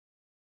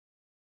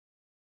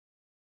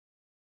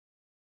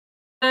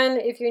And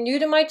if you're new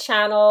to my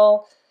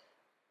channel,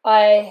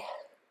 I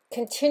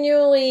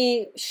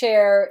continually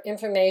share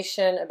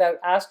information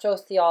about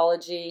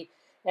astrotheology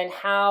and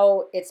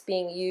how it's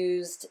being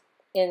used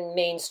in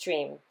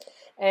mainstream,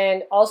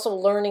 and also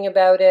learning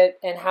about it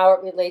and how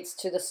it relates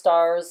to the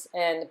stars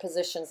and the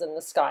positions in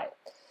the sky.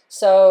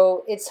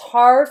 So it's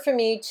hard for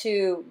me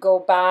to go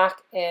back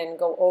and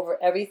go over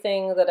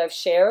everything that I've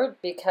shared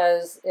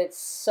because it's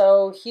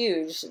so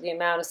huge, the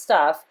amount of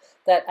stuff,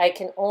 that I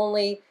can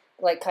only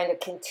kind of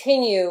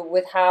continue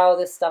with how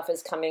this stuff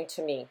is coming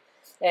to me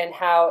and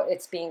how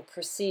it's being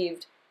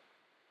perceived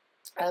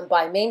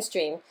by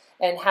mainstream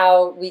and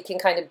how we can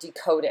kind of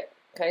decode it.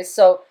 Okay,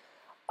 so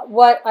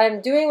what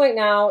I'm doing right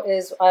now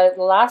is the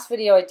last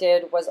video I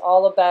did was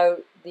all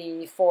about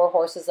the 4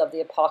 horses of the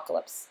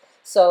apocalypse.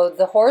 So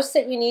the horse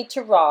that you need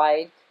to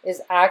ride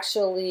is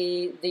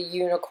actually the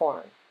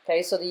unicorn.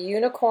 Okay, so the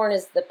unicorn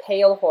is the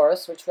pale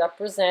horse, which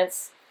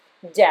represents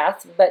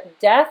death, but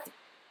death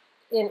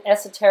in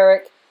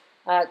esoteric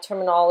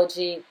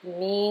terminology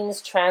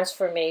means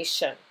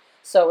transformation.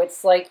 So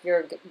it's like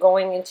you're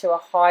going into a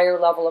higher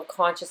level of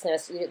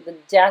consciousness, the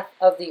death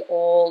of the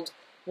old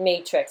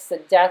matrix, the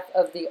death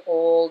of the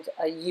old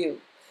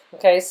you.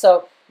 Okay,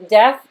 so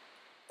death,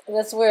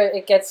 that's where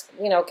it gets,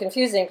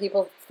 confusing.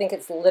 People think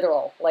it's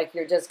literal, like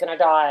you're just going to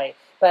die,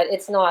 but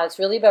it's not. It's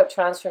really about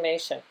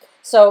transformation.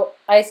 So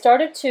I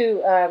started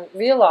to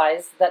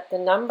realize that the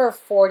number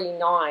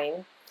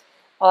 49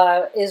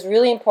 is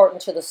really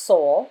important to the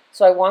soul.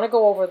 So I want to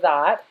go over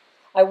that.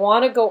 I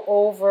want to go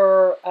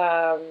over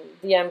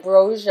the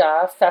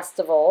Ambrosia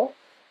Festival.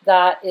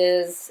 That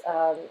is,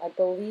 I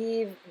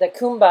believe, the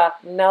Kumbh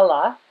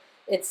Mela.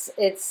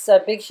 It's a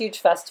big, huge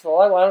festival.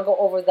 I want to go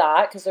over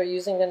that because they're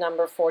using the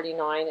number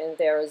 49 in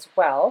there as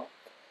well.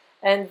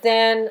 And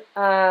then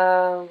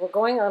I'm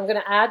going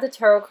to add the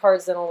tarot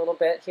cards in a little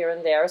bit here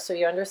and there so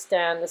you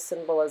understand the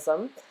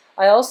symbolism.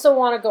 I also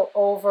want to go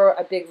over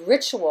a big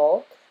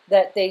ritual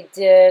that they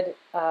did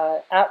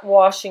at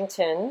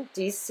Washington,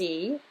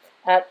 D.C.,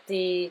 at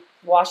the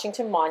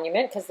Washington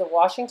Monument, because the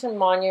Washington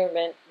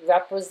Monument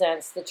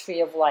represents the Tree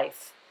of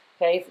Life.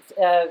 Okay,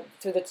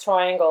 through the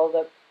triangle,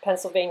 the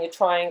Pennsylvania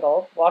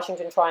Triangle,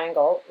 Washington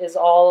Triangle, is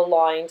all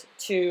aligned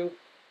to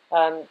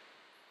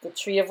the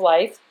Tree of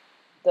Life.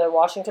 The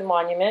Washington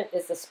Monument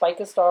is the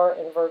Spica star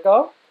in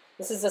Virgo.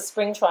 This is a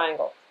spring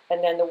triangle.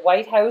 And then the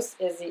White House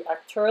is the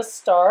Arcturus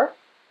star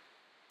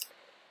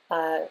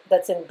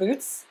that's in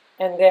Boots.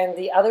 And then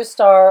the other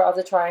star of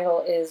the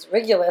triangle is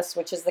Regulus,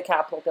 which is the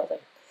Capitol building.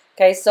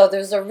 Okay, so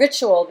there's a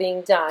ritual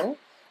being done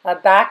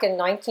back in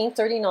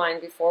 1939,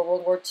 before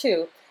World War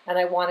II, and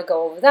I want to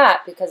go over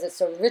that because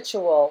it's a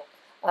ritual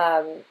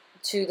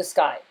to the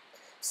sky.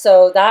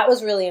 So that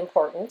was really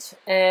important,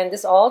 and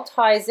this all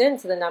ties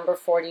into the number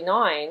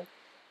 49,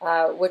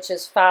 which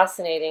is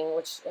fascinating,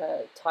 which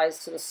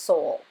ties to the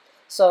soul.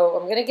 So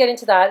I'm going to get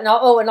into that, and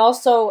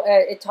also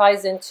it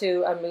ties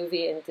into a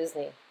movie in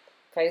Disney.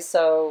 Okay,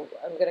 so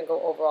I'm going to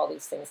go over all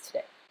these things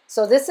today.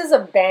 So this is a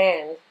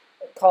band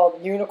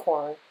called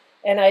Unicorn,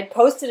 and I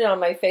posted it on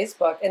my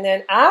Facebook, and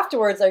then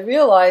afterwards I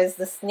realized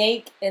the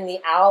snake and the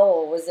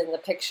owl was in the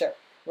picture,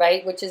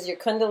 right? Which is your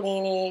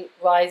Kundalini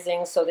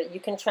rising so that you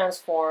can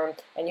transform,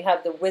 and you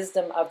have the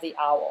wisdom of the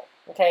owl.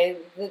 Okay,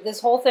 this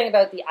whole thing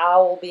about the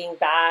owl being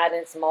bad,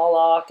 and it's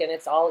Moloch, and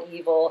it's all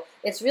evil,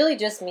 it really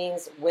just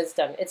means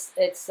wisdom.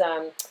 It's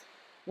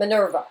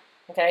Minerva.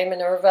 Okay,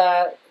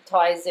 Minerva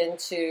ties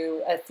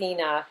into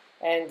Athena,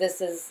 and this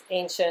is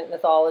ancient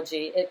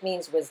mythology. It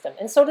means wisdom.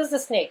 And so does the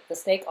snake. The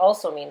snake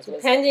also means wisdom.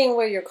 Depending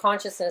where your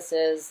consciousness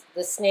is,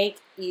 the snake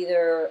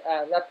either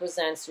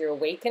represents your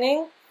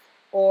awakening,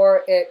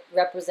 or it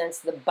represents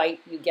the bite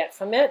you get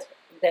from it,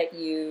 that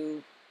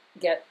you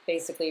get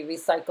basically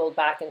recycled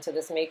back into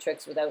this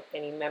matrix without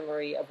any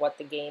memory of what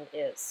the game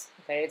is.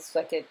 Okay, it's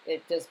like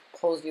it just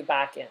pulls you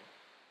back in.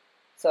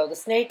 So the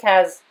snake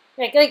has,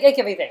 like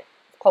everything,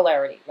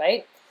 polarity,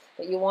 right?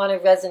 But you want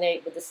to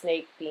resonate with the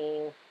snake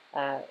being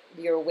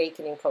your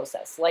awakening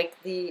process.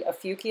 Like the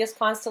Ophiuchus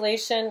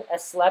constellation,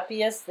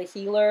 Asclepius, the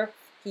healer,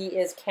 he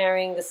is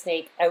carrying the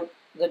snake out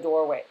the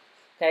doorway.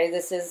 Okay,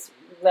 this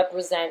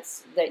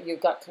represents that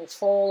you've got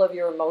control of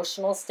your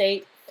emotional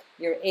state.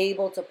 You're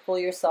able to pull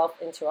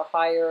yourself into a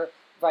higher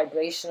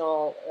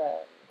vibrational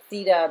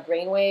theta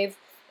brainwave,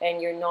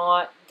 and you're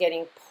not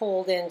getting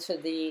pulled into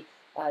the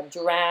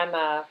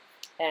drama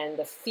and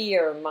the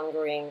fear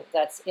mongering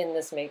that's in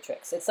this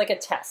matrix. It's like a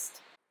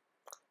test.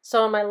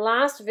 So in my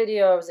last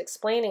video, I was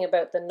explaining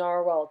about the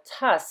narwhal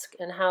tusk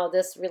and how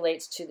this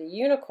relates to the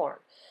unicorn.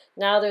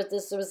 Now there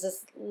was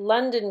this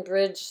London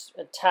Bridge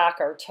attack,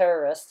 or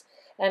terrorist,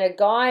 and a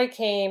guy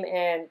came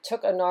and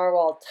took a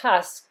narwhal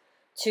tusk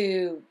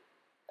to,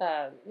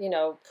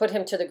 put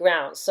him to the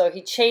ground. So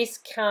he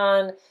chased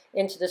Khan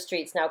into the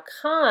streets. Now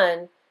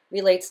Khan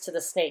relates to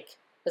the snake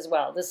as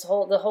well.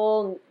 The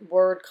whole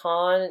word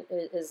Khan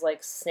is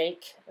like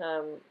snake.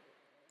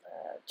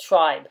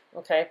 Tribe.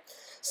 Okay,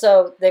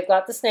 so they've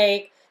got the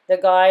snake. The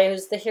guy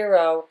who's the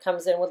hero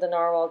comes in with the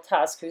narwhal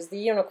tusk, who's the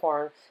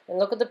unicorn, and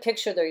look at the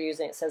picture they're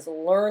using. It says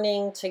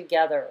learning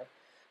together.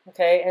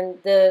 Okay,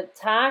 and the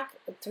attack,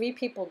 3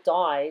 people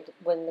died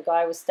when the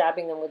guy was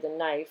stabbing them with a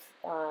knife.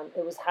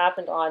 It was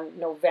happened on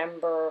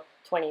November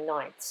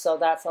 29th, so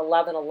that's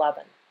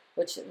 11/11,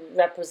 which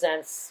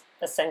represents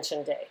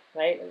Ascension Day,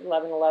 right?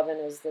 11/11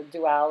 is the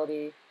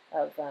duality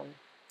of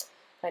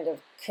kind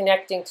of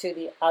connecting to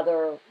the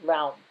other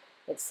realm.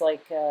 It's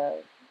like,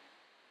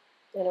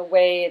 in a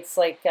way, it's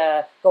like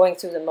going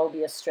through the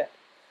Mobius strip.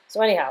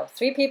 So anyhow,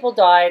 3 people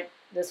died.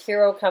 This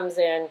hero comes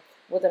in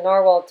with a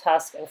narwhal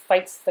tusk and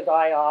fights the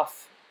guy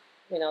off,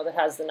 that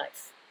has the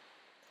knife.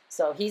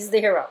 So he's the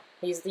hero.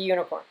 He's the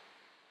unicorn.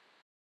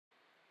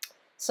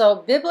 So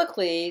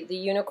biblically, the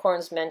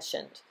unicorn's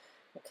mentioned.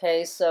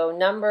 Okay, so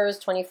Numbers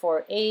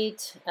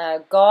 24:8,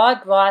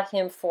 God brought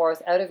him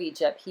forth out of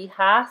Egypt. He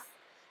hath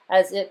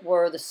as it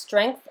were the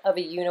strength of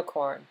a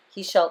unicorn.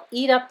 He shall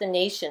eat up the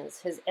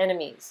nations, his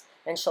enemies,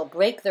 and shall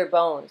break their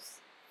bones,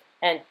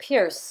 and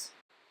pierce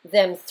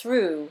them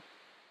through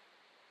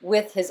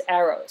with his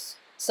arrows.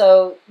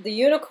 So the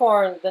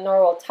unicorn, the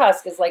narwhal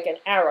tusk, is like an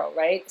arrow,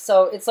 right?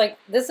 So it's like,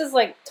 this is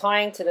like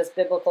tying to this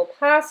biblical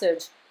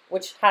passage,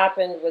 which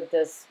happened with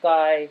this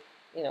guy,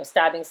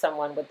 stabbing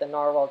someone with the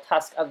narwhal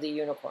tusk of the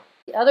unicorn.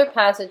 The other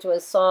passage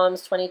was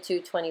Psalms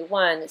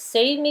 22:21.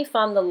 Save me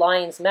from the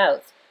lion's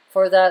mouth,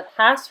 for thou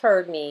hast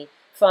heard me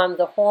from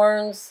the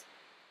horns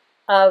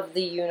of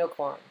the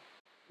unicorn.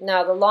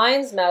 Now, the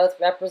lion's mouth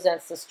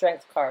represents the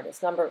strength card.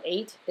 It's number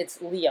 8.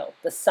 It's Leo,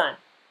 the sun.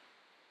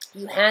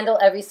 You handle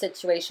every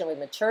situation with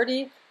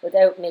maturity,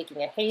 without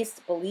making a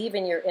haste. Believe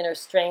in your inner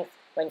strength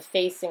when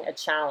facing a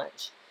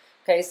challenge.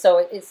 Okay, so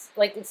it's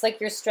like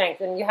your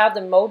strength. And you have the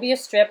Mobius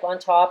strip on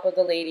top of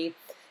the lady.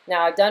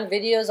 Now, I've done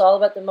videos all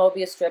about the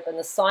Mobius strip and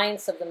the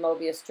science of the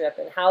Mobius strip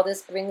and how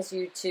this brings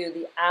you to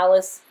the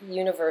Alice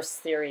universe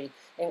theory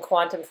in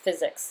quantum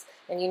physics.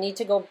 And you need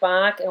to go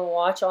back and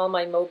watch all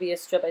my Mobius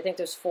strip. I think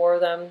there's 4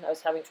 of them. I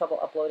was having trouble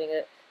uploading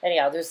it.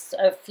 Anyhow, there's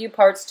a few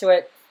parts to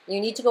it. You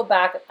need to go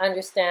back and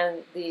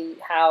understand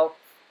how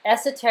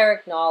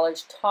esoteric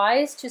knowledge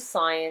ties to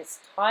science,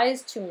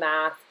 ties to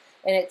math,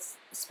 and its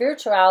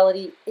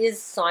spirituality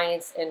is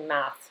science and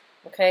math.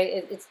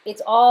 Okay,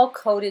 it's all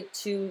coded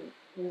to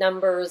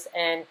numbers,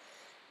 and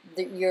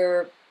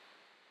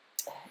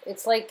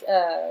it's like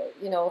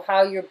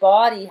how your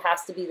body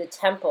has to be the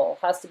temple,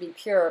 has to be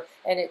pure,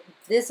 and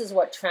this is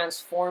what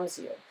transforms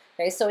you.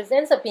 Okay, so it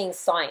ends up being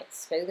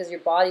science, okay, because your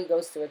body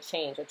goes through a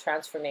change, a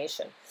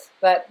transformation.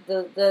 But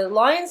the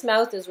lion's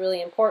mouth is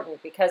really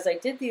important, because I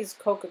did these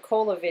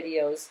Coca-Cola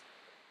videos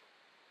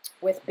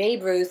with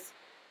Babe Ruth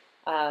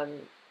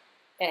and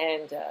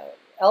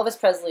Elvis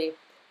Presley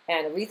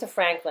and Aretha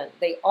Franklin.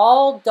 They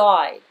all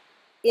died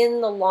in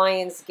the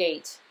Lion's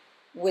Gate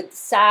with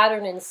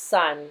Saturn and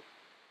Sun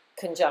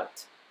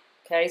conjunct.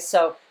 Okay,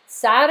 so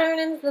Saturn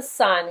and the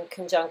Sun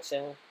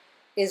conjunction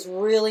is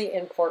really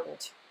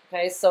important.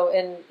 Okay, so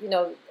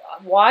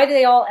why do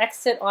they all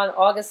exit on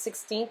August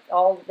 16th?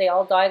 They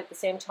all died at the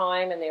same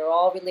time, and they were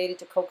all related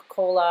to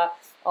Coca-Cola.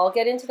 I'll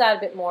get into that a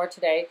bit more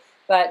today,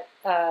 but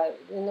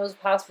in those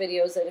past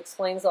videos, it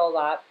explains all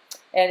that,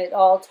 and it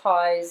all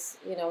ties,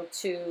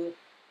 to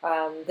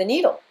the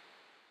needle,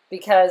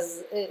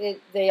 because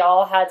they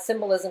all had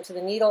symbolism to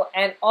the needle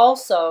and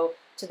also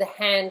to the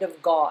hand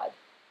of God.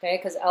 Okay,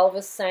 because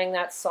Elvis sang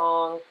that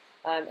song.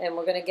 And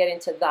we're going to get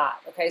into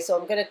that. Okay, so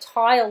I'm going to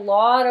tie a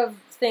lot of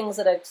things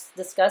that I've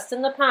discussed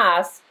in the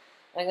past.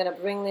 I'm going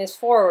to bring these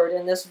forward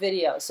in this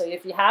video. So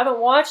if you haven't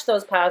watched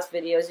those past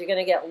videos, you're going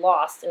to get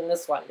lost in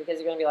this one, because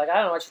you're going to be like, I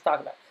don't know what you're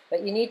talking about.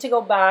 But you need to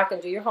go back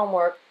and do your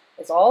homework.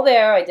 It's all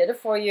there. I did it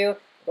for you.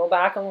 Go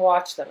back and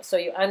watch them so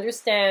you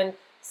understand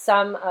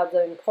some of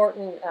the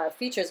important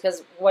features,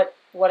 because what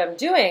I'm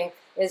doing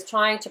is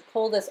trying to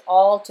pull this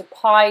all to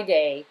Pi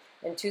Day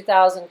in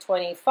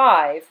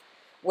 2025,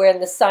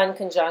 when the sun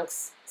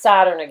conjuncts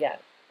Saturn again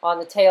on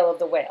the tail of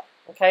the whale.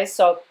 Okay,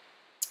 so,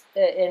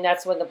 and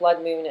that's when the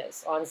blood moon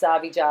is on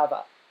Zavi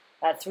Java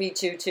at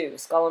 322,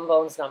 skull and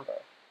bones number.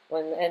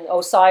 And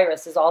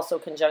Osiris is also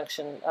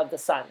conjunction of the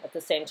sun at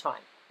the same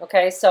time.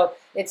 Okay, so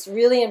it's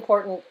really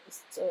important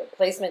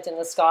placement in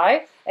the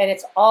sky, and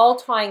it's all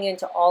tying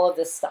into all of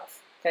this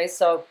stuff. Okay,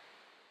 so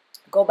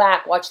go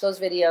back, watch those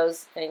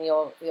videos, and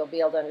you'll be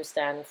able to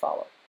understand and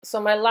follow.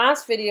 So my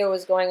last video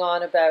was going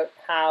on about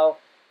how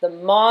the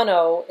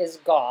mono is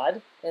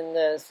God in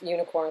the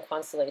unicorn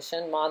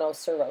constellation, Mono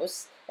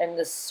Ceros, and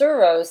the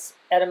Ceros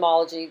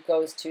etymology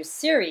goes to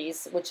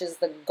Ceres, which is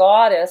the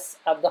goddess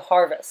of the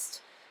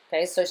harvest.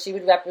 Okay, so she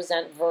would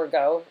represent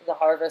Virgo, the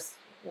harvest,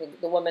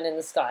 the woman in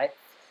the sky.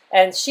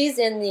 And she's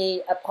in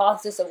the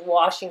Apotheosis of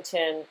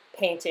Washington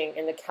painting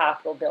in the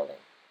Capitol building.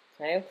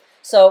 Okay,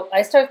 so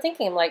I started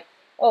thinking, I'm like,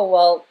 oh,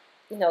 well,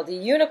 the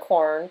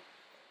unicorn,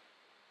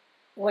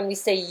 when we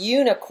say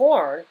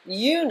unicorn,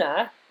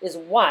 una is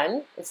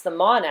one, it's the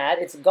monad,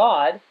 it's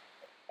God,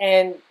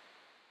 and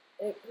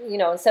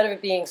instead of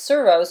it being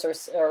Ceros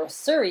or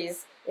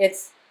Ceres,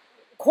 it's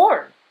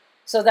corn.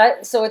 So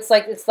it's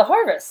like it's the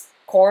harvest.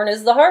 Corn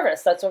is the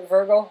harvest. That's what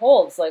Virgo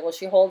holds. Like, well,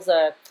 she holds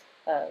a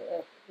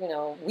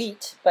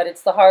wheat, but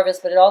it's the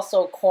harvest. But it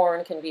also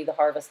corn can be the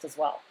harvest as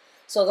well.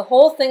 So the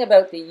whole thing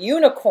about the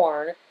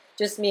unicorn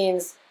just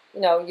means,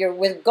 you know, you're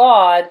with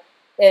God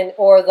and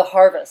or the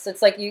harvest.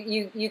 It's like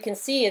you can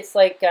see it's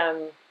like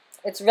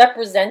it's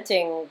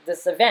representing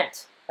this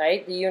event,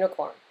 right? The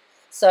unicorn.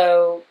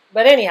 So,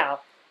 but anyhow,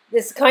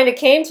 this kind of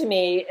came to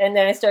me, and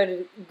then I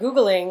started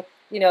Googling,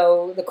 you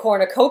know, the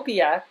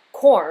cornucopia,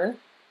 corn,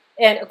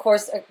 and of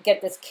course I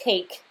get this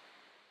cake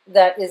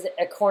that is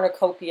a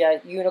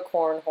cornucopia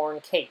unicorn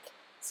horn cake.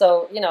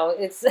 So, you know,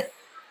 it's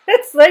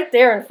it's right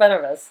there in front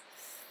of us.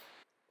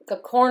 The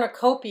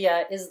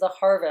cornucopia is the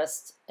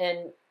harvest,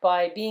 and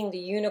by being the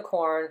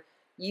unicorn,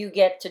 you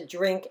get to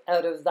drink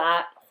out of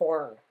that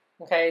horn.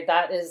 Okay,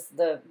 that is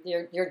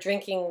you're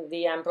drinking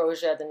the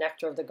ambrosia, the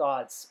nectar of the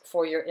gods,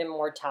 for your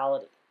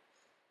immortality.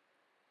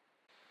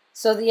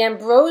 So the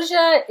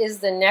ambrosia is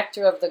the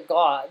nectar of the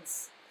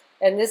gods,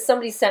 and this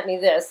somebody sent me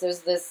this.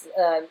 There's this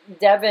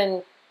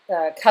Devon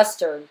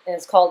custard, and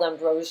it's called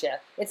ambrosia.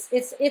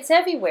 It's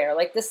everywhere.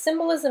 Like the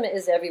symbolism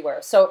is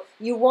everywhere. So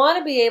you want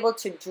to be able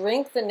to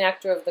drink the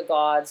nectar of the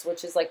gods,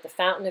 which is like the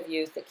fountain of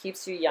youth that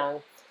keeps you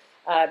young.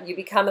 You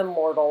become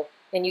immortal,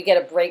 and you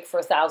get a break for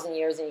 1,000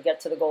 years, and you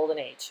get to the golden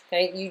age.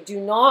 Okay, you do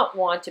not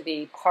want to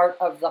be part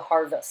of the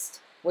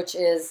harvest, which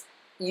is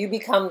you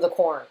become the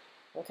corn.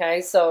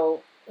 Okay,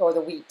 so or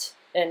the wheat,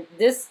 and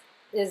this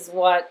is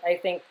what I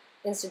think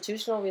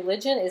institutional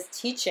religion is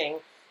teaching,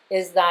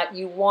 is that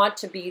you want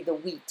to be the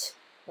wheat.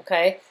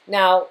 Okay,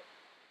 now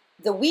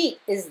the wheat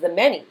is the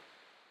many,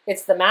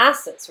 it's the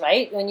masses,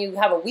 right? When you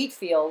have a wheat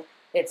field,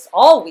 it's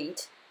all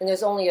wheat, and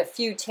there's only a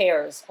few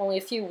tares, only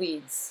a few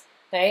weeds.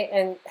 Okay,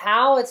 and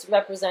how it's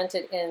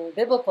represented in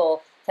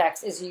biblical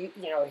text is you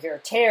know, you're a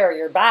tare,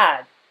 you're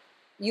bad.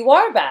 You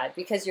are bad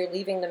because you're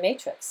leaving the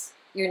matrix.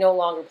 You're no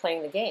longer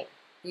playing the game.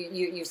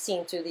 You've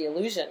seen through the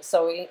illusion.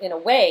 So in a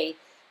way,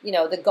 you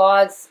know, the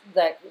gods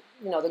that,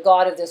 you know, the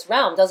God of this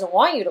realm doesn't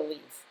want you to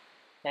leave.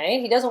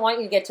 Okay, he doesn't want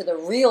you to get to the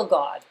real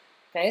God.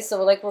 Okay,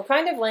 so like we're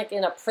kind of like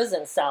in a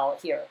prison cell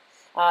here,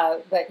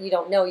 but you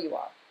don't know you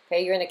are.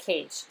 Okay, you're in a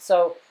cage.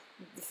 So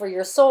for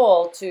your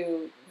soul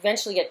to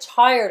eventually get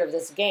tired of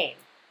this game,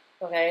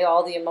 okay,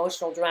 all the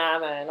emotional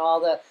drama and all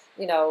the,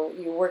 you know,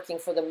 you're working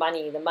for the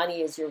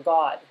money is your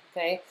God,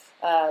 okay,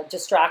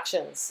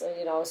 distractions,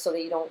 you know, so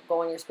that you don't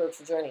go on your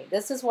spiritual journey.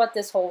 This is what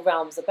this whole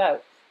realm's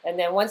about. And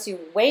then once you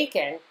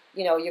awaken,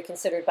 you know, you're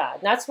considered bad.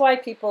 And that's why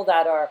people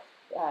that are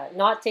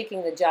not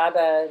taking the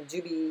Jabba,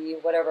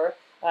 Jubi, whatever,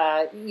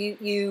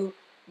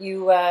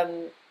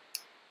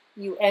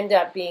 you end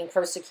up being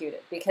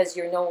persecuted because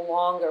you're no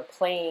longer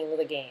playing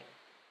the game.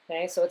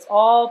 Okay, so it's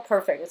all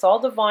perfect. It's all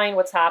divine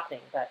what's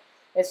happening, but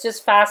it's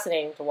just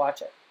fascinating to watch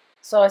it.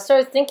 So I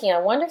started thinking, I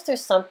wonder if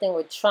there's something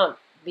with Trump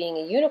being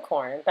a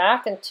unicorn.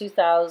 Back in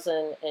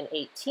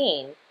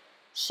 2018,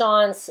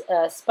 Sean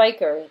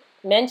Spiker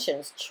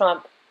mentions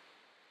Trump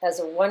as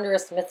a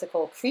wondrous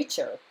mythical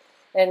creature.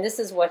 And this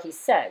is what he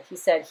said. He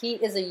said, he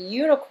is a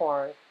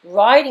unicorn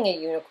riding a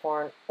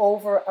unicorn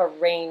over a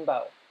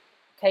rainbow.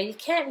 Okay, you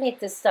can't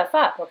make this stuff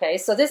up, okay?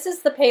 So this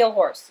is the pale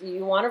horse.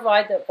 You want to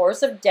ride the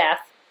horse of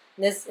death.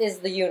 This is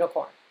the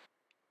unicorn.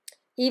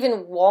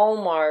 Even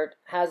Walmart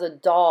has a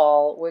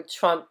doll with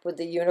Trump with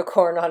the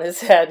unicorn on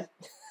his head.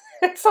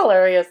 It's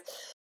hilarious.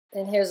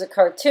 And here's a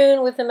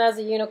cartoon with him as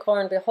a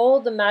unicorn.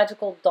 Behold the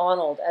magical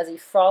Donald as he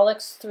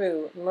frolics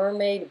through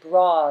mermaid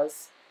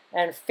bras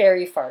and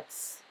fairy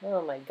farts.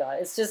 Oh my God.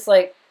 It's just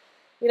like,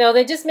 you know,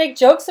 they just make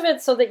jokes of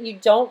it so that you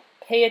don't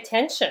pay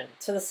attention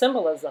to the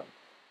symbolism.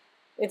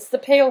 It's the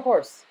pale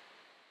horse,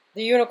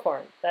 the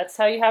unicorn. That's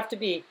how you have to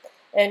be.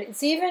 And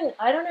it's even,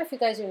 I don't know if you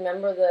guys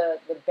remember the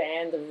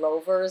band, the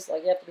Rovers.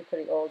 Like, you have to be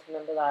pretty old to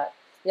remember that.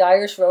 The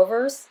Irish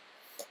Rovers.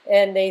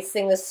 And they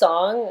sing the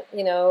song,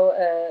 you know,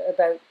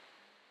 about,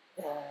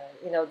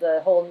 you know,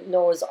 the whole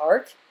Noah's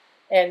Ark.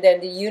 And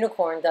then the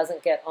unicorn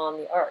doesn't get on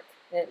the ark.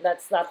 And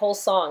that's that whole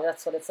song.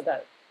 That's what it's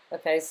about.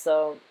 Okay,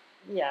 so,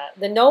 yeah.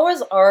 The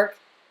Noah's Ark,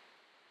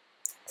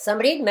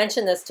 somebody had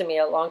mentioned this to me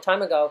a long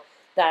time ago,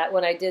 that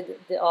when I did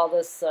all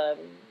this,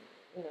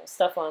 you know,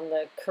 stuff on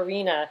the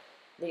Carina,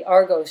 the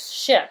Argos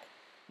ship,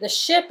 the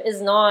ship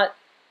is not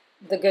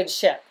the good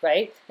ship,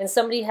 right? And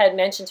somebody had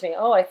mentioned to me,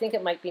 oh, I think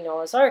it might be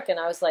Noah's Ark. And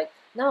I was like,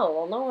 no,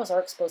 well, Noah's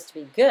Ark's supposed to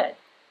be good.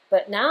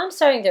 But now I'm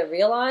starting to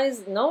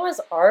realize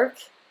Noah's Ark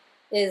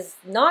is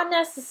not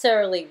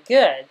necessarily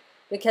good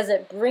because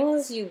it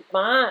brings you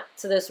back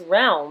to this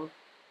realm,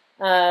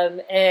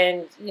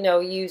 and, you know,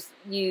 you're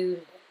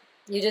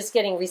just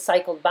getting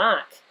recycled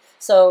back.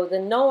 So the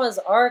Noah's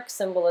Ark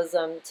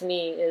symbolism to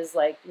me is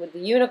like with the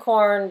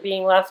unicorn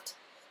being left,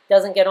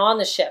 doesn't get on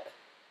the ship,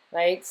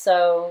 right?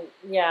 So,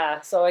 yeah,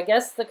 so I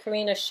guess the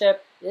Carina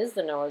ship is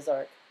the Noah's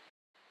Ark.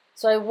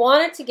 So I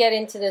wanted to get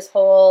into this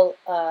whole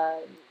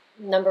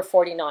number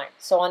 49.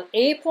 So on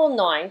April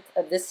 9th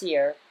of this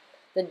year,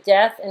 the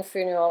death and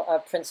funeral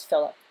of Prince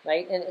Philip,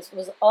 right? And it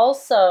was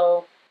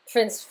also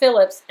Prince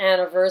Philip's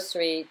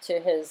anniversary to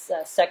his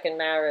second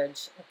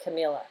marriage,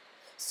 Camilla.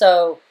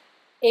 So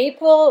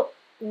April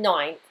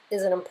 9th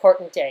is an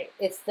important day.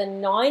 It's the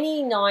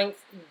 99th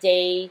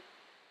day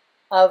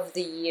of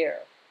the year.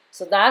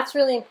 So that's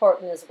really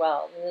important as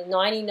well. And the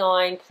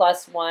 99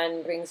 plus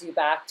 1 brings you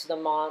back to the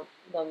mono,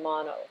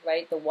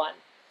 right? The 1.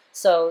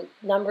 So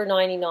number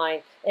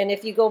 99. And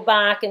if you go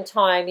back in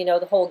time, you know,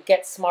 the whole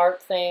get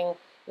smart thing,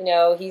 you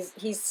know,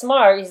 he's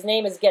smart. His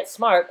name is Get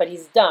Smart, but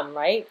he's dumb,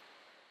 right?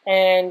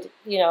 And,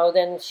 you know,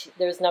 then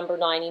there's number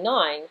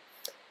 99.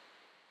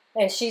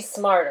 And she's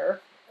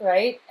smarter,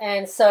 right?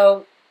 And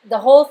so the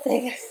whole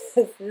thing,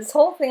 this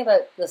whole thing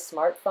about the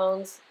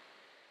smartphones,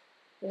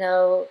 you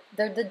know,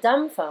 they're the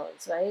dumb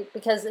phones, right?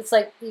 Because it's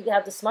like you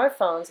have the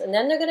smartphones, and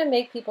then they're going to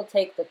make people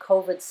take the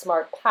COVID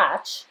smart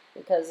patch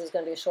because there's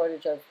going to be a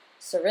shortage of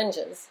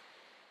syringes.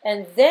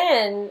 And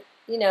then,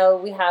 you know,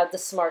 we have the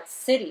smart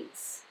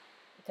cities,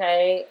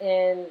 okay?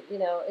 And, you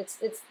know,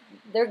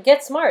 they're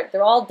get smart.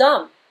 They're all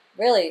dumb,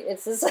 really.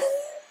 It's this,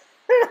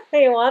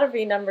 you want to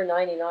be number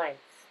 99.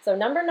 So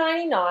number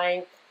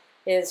 99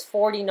 is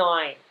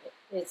 49.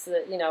 It's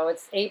the, you know,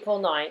 it's April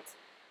 9th.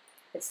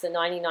 It's the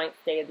 99th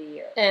day of the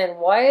year. And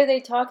why are they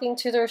talking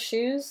to their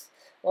shoes?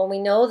 Well, we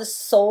know the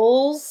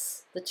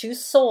souls, the two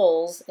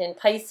souls in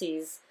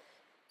Pisces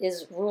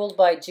is ruled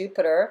by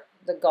Jupiter,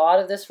 the god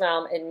of this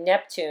realm, and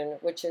Neptune,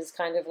 which is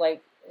kind of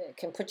like,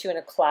 can put you in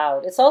a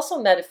cloud. It's also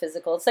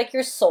metaphysical. It's like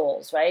your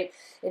souls, right?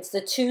 It's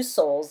the two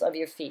souls of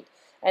your feet.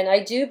 And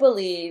I do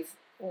believe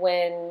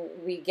when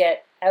we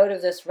get out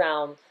of this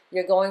realm,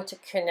 you're going to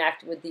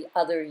connect with the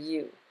other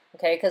you.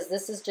 Okay, because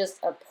this is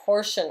just a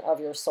portion of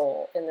your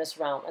soul in this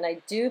realm. And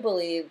I do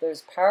believe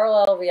there's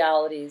parallel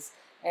realities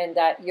and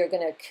that you're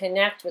going to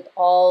connect with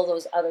all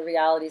those other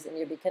realities and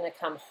you're going to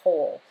become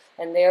whole.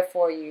 And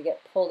therefore you get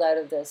pulled out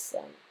of this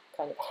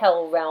kind of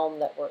hell realm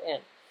that we're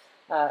in,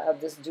 of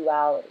this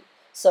duality.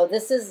 So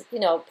this is, you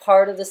know,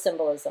 part of the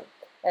symbolism.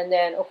 And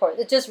then, of course,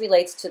 it just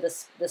relates to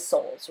the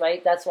souls,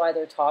 right? That's why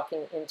they're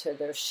talking into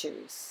their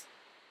shoes.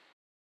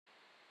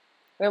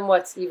 And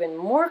what's even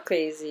more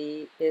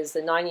crazy is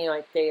the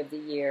 99th day of the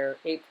year,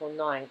 April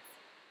 9th,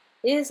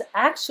 is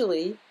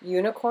actually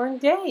Unicorn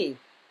Day.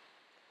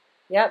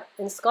 Yep,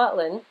 in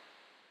Scotland,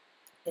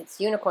 it's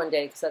Unicorn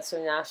Day because that's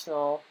their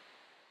national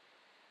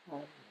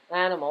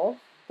animal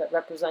that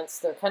represents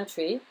their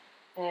country.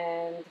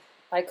 And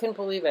I couldn't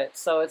believe it.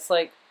 So it's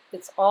like,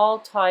 it's all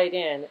tied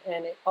in,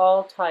 and it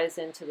all ties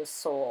into the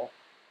soul.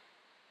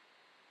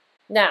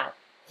 Now,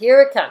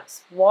 here it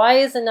comes. Why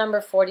is the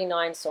number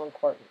 49 so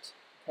important?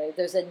 Okay,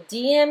 there's a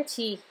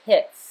DMT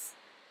hits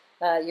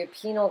your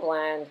pineal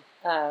gland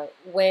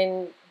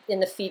when in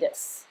the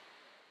fetus,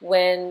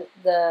 when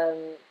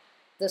the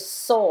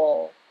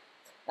soul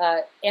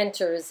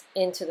enters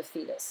into the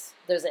fetus.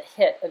 There's a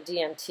hit of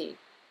DMT.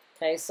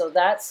 Okay, so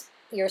that's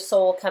your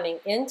soul coming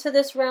into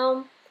this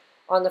realm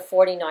on the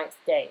 49th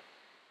day.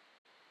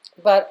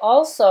 But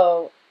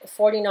also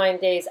 49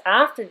 days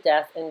after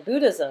death in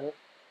Buddhism,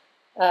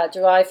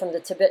 derived from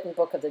the Tibetan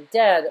Book of the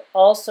Dead,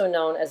 also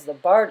known as the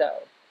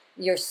Bardo.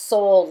 Your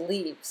soul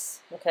leaves.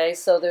 Okay,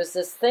 so there's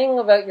this thing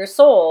about your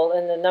soul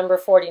in the number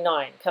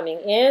 49, coming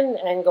in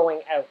and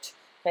going out.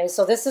 Okay,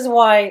 so this is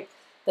why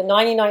the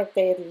 99th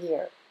day of the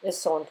year is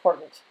so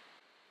important.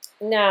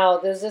 Now,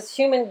 there's this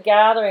human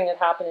gathering that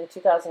happened in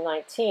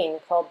 2019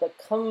 called the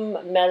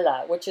Kumbh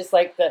Mela, which is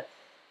like the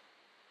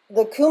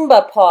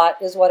kumbha pot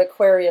is what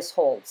Aquarius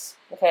holds.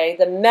 Okay,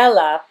 the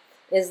Mela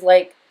is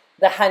like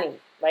the honey,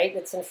 right?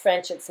 It's in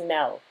French, it's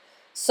mel.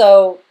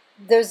 So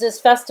there's this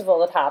festival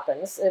that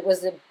happens. It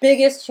was the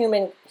biggest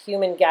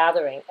human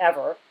gathering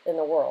ever in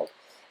the world.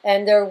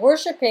 And they're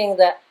worshiping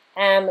the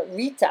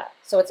Amrita.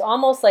 So it's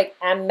almost like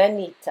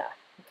Amanita.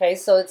 Okay,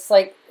 so it's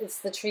like, it's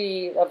the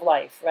tree of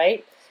life,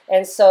 right?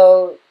 And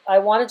so I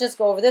want to just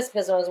go over this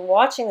because when I was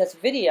watching this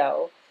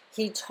video,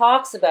 he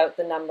talks about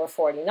the number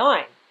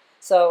 49.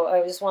 So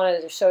I just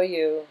wanted to show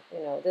you, you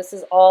know, this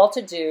is all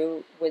to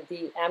do with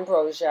the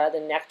ambrosia, the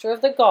nectar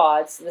of the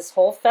gods, this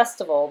whole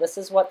festival. This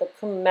is what the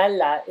Kumbh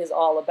Mela is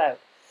all about.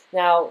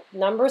 Now,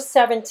 number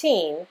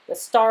 17, the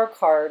star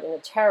card in the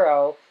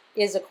tarot,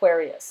 is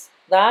Aquarius.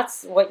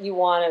 That's what you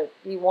want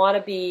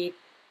to be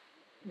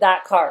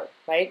that card,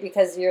 right?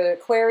 Because you're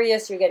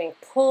Aquarius, you're getting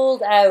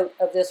pulled out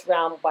of this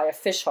realm by a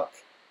fishhook.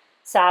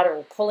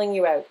 Saturn pulling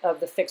you out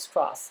of the fixed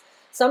cross.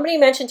 Somebody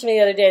mentioned to me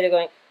the other day, they're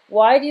going,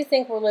 why do you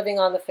think we're living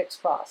on the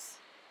fixed cross?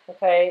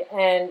 Okay,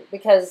 and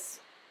because,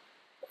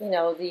 you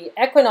know, the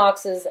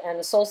equinoxes and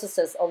the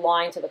solstices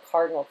align to the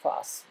cardinal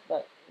cross,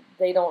 but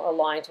they don't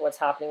align to what's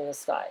happening in the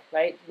sky,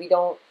 right? We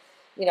don't,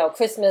 you know,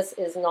 Christmas,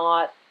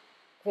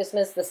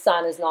 the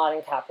sun is not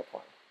in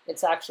Capricorn.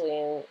 It's actually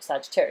in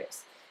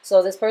Sagittarius.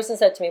 So this person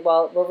said to me,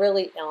 well, we're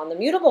really on the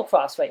mutable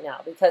cross right now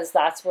because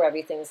that's where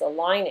everything's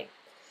aligning.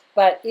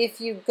 But if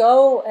you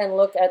go and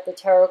look at the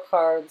tarot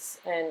cards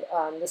and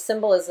the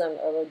symbolism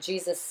of where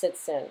Jesus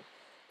sits in,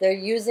 they're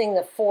using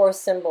the 4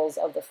 symbols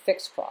of the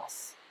fixed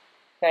cross.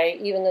 Okay,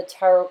 even the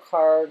tarot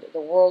card,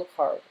 the world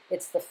card,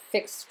 it's the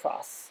fixed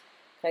cross.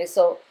 Okay,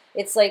 so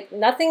it's like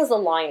nothing's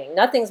aligning,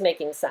 nothing's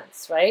making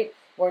sense, right?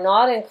 We're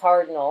not in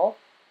cardinal,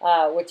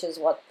 which is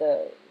what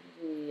the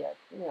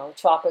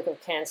Tropic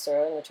of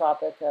Cancer and the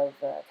Tropic of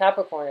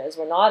Capricorn is.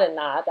 We're not in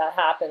that. That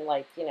happened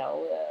like,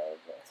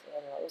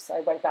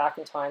 I went back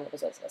in time. It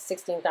was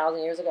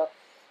 16,000 years ago.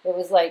 It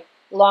was like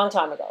a long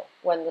time ago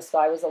when the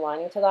sky was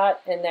aligning to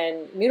that. And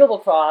then mutable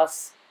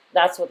cross,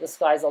 that's what the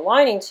sky's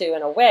aligning to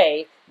in a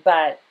way,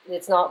 but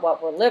it's not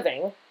what we're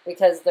living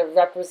because they're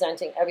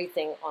representing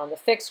everything on the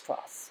fixed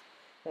cross.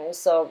 Okay?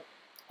 So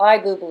I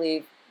do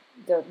believe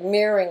they're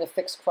mirroring the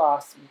fixed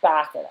cross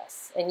back at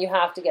us. And you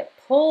have to get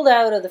pulled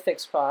out of the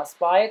fixed cross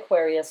by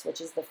Aquarius, which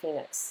is the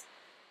phoenix.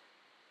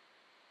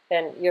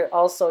 And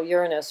also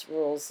Uranus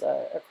rules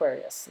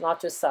Aquarius,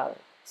 not just Saturn.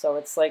 So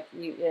it's like,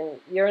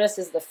 Uranus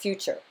is the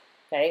future,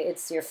 okay?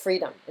 It's your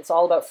freedom. It's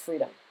all about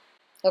freedom.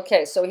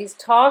 Okay, so he's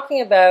talking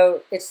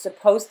about it's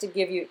supposed to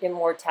give you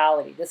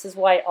immortality. This is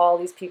why all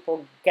these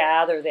people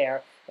gather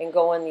there and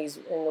go in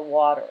the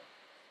water.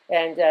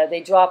 And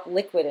they drop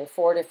liquid in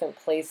 4 different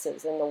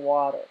places in the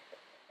water.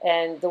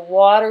 And the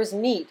waters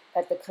meet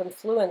at the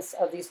confluence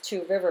of these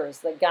 2 rivers,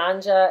 the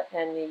Ganga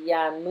and the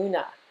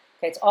Yamuna.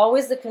 Okay, it's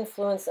always the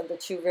confluence of the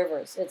 2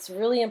 rivers. It's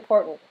really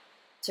important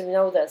to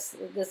know this.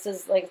 This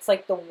is like, it's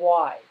like the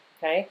why,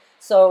 okay?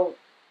 So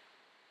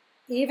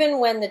even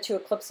when the 2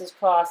 eclipses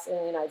cross in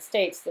the United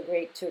States, the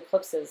great 2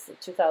 eclipses, the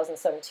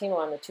 2017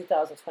 one, the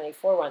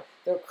 2024 one,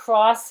 they're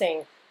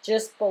crossing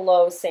just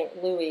below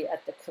St. Louis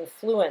at the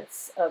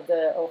confluence of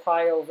the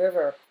Ohio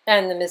River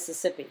and the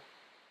Mississippi,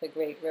 the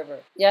great river.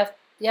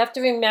 You have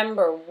to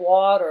remember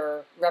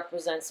water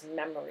represents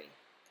memory,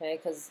 okay,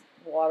 because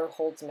water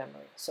holds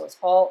memory. So it's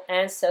all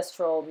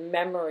ancestral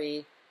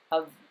memory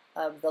of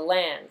the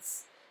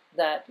lands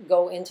that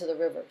go into the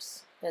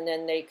rivers. And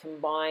then they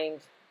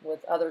combined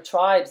with other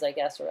tribes, I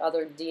guess, or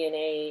other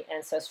DNA,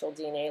 ancestral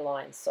DNA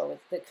lines. So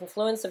the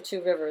confluence of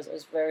 2 rivers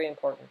is very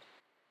important.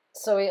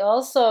 So he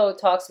also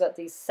talks about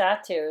these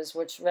satyrs,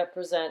 which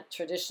represent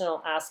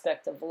traditional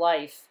aspect of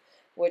life,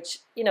 which,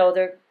 you know,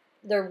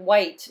 they're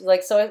white.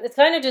 Like, so it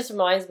kind of just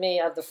reminds me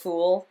of the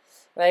Fool,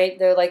 right?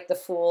 They're like the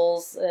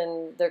fools,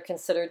 and they're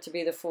considered to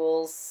be the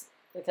fools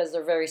because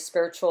they're very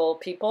spiritual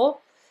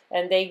people,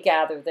 and they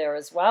gather there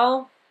as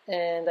well.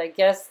 And I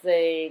guess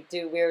they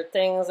do weird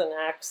things and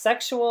act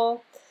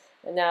sexual.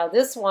 And now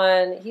this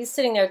one, he's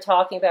sitting there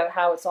talking about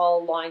how it's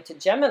all aligned to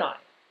Gemini.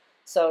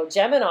 So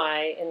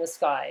Gemini in the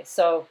sky.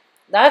 So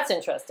that's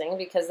interesting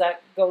because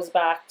that goes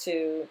back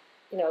to,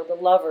 you know, the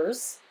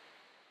Lovers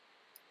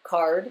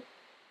card.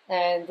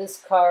 And this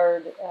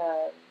card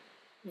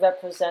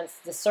represents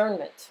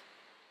discernment,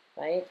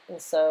 right?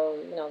 And so,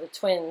 you know, the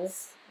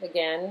twins,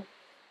 again,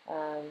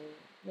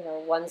 you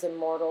know, one's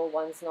immortal,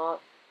 one's not,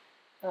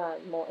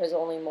 is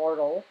only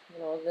mortal.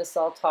 You know, this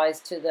all ties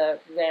to the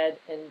red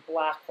and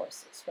black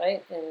horses,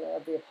 right?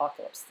 In the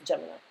apocalypse, the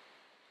Gemini.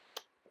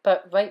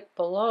 But right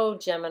below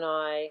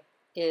Gemini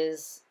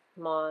is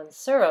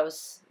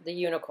Monceros, the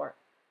unicorn.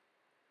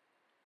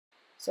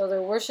 So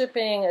they're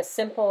worshiping a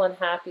simple and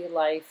happy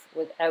life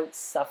without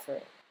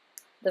suffering.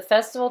 The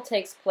festival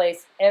takes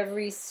place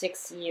every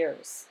 6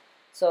 years.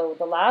 So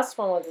the last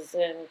one was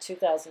in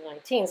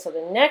 2019. So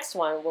the next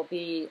one will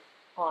be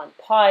on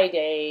Pi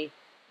Day,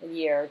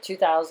 year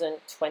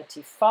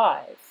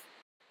 2025.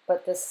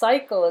 But the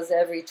cycle is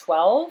every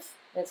 12.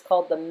 It's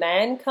called the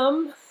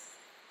Mancum,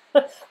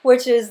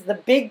 which is the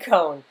big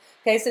cone.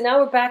 Okay, so now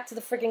we're back to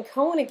the freaking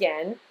cone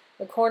again,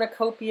 the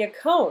cornucopia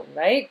cone,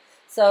 right?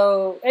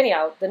 So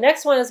anyhow, the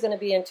next one is going to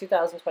be in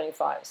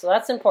 2025. So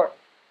that's important.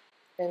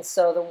 And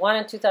so the one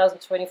in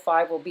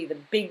 2025 will be the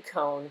big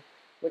cone,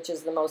 which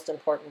is the most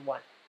important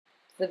one.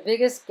 The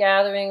biggest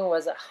gathering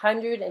was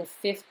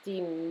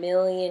 150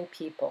 million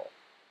people.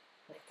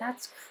 Like,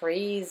 that's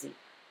crazy.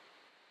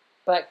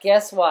 But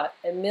guess what?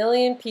 1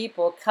 million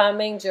people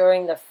coming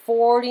during the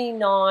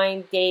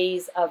 49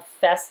 days of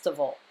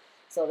festival.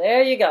 So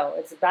there you go.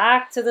 It's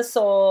back to the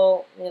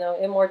soul, you know,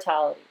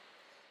 immortality.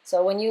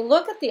 So when you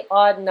look at the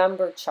odd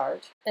number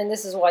chart, and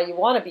this is why you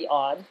want to be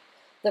odd,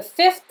 the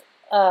 5th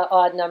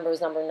odd number is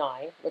number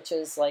 9, which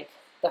is like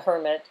the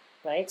hermit,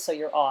 right? So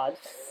you're odd.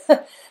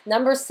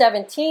 Number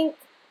 17th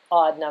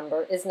odd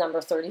number is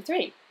number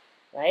 33,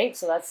 right?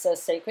 So that's a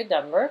sacred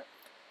number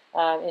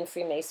in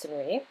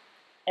Freemasonry.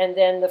 And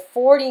then the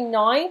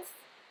 49th,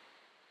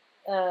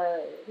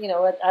 you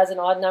know, as an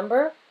odd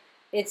number,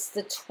 it's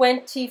the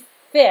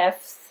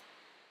 25th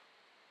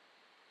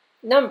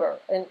number,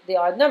 and the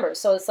odd number.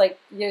 So it's like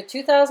your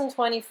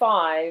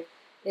 2025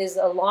 is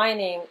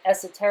aligning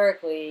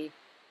esoterically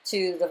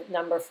to the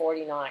number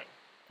 49.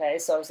 Okay,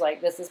 so it's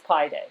like this is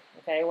Pi Day.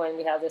 Okay, when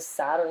we have this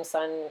Saturn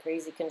Sun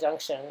crazy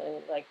conjunction,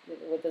 and like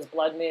with this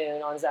blood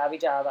moon on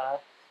Zabijaba,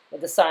 with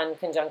the Sun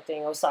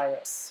conjuncting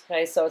Osiris.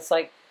 Okay, so it's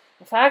like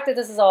the fact that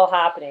this is all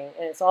happening,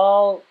 and it's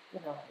all, you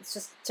know, it's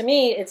just, to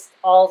me, it's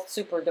all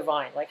super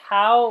divine. Like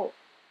how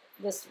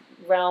this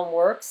realm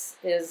works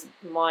is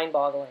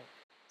mind-boggling.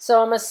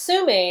 So I'm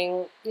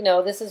assuming, you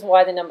know, this is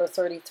why the number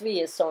 33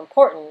 is so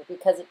important,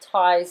 because it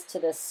ties to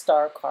this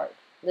star card.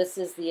 This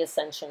is the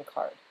Ascension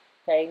card,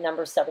 okay,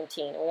 number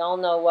 17. We all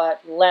know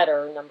what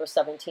letter number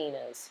 17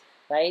 is,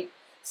 right?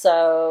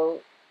 So,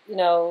 you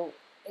know,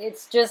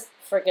 it's just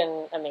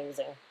freaking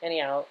amazing.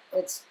 Anyhow,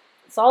 it's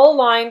all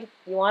aligned.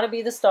 You want to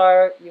be the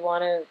star. You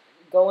want to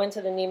go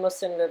into the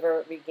Nemosin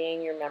River,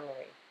 regain your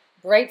memory.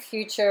 Bright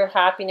future,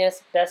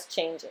 happiness, best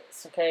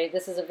changes. Okay,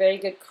 this is a very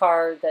good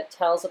card that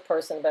tells a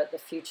person about the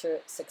future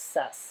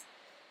success.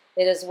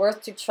 It is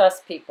worth to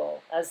trust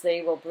people, as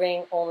they will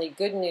bring only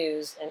good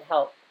news and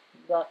help.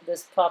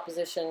 This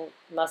proposition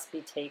must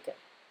be taken.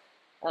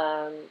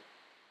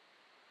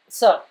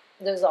 So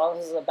there's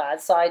always a bad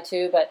side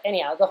too, but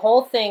anyhow, the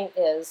whole thing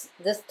is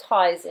this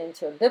ties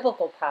into a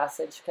biblical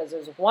passage because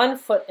there's 1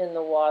 foot in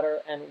the water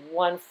and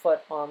 1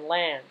 foot on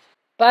land.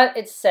 But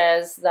it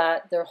says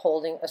that they're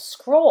holding a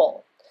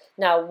scroll.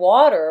 Now,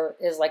 water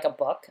is like a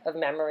book of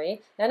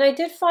memory, and I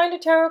did find a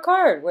tarot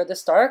card where the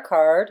star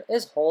card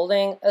is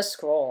holding a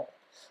scroll.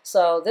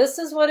 So this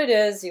is what it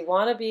is. You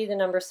want to be the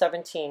number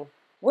 17,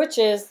 which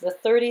is the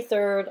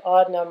 33rd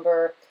odd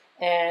number,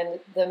 and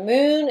the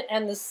moon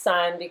and the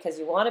sun, because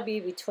you want to be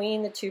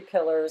between the 2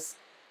 pillars.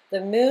 The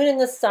moon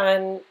and the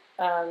sun,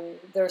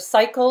 their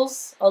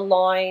cycles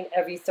align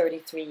every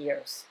 33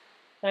 years.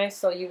 Okay,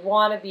 so you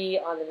want to be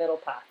on the middle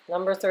path,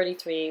 number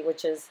 33,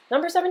 which is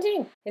number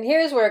 17. And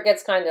here's where it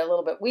gets kind of a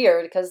little bit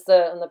weird, because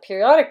on the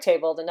periodic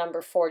table, the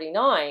number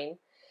 49,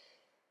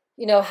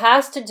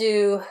 has to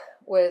do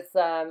with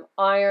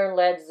iron,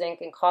 lead, zinc,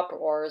 and copper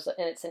ores,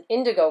 and it's an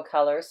indigo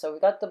color, so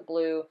we've got the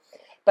blue.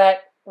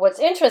 But what's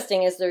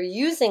interesting is they're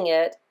using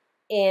it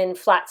in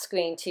flat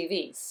screen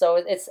TVs. So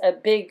it's a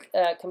big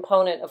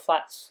component of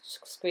flat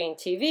screen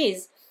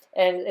TVs,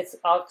 and it's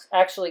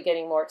actually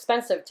getting more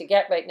expensive to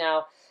get right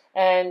now.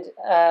 And,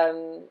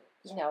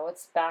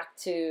 it's back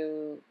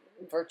to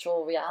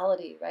virtual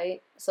reality,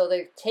 right? So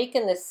they've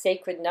taken this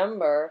sacred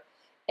number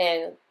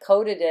and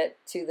coded it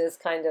to this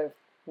kind of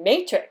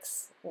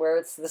matrix where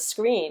it's the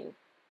screen.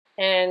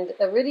 And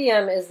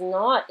iridium is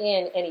not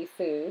in any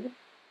food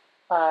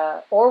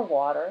or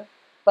water,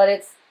 but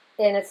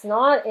it's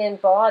not in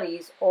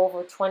bodies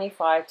over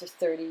 25 to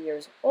 30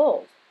 years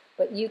old.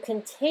 But you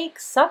can take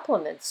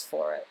supplements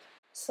for it.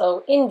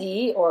 So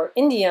Indi, or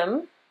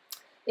indium,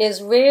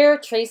 is rare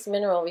trace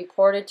mineral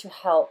reported to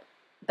help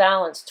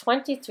balance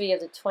 23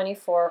 of the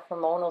 24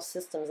 hormonal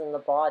systems in the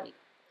body.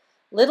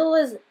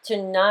 Little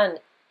to none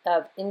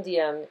of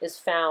indium is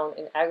found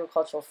in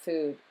agricultural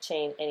food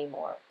chain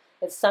anymore.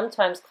 It's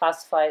sometimes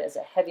classified as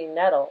a heavy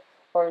metal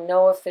or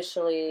no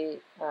officially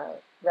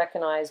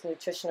recognized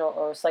nutritional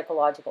or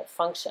psychological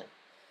function.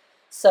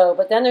 So,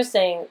 but then they're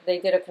saying they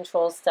did a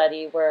controlled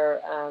study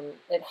where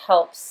it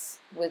helps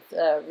with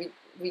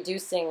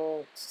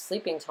reducing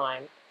sleeping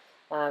time.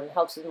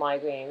 Helps with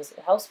migraines,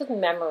 it helps with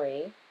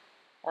memory,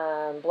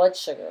 blood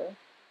sugar.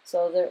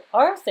 So there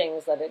are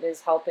things that it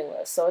is helping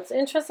with. So it's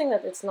interesting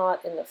that it's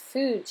not in the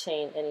food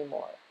chain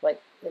anymore.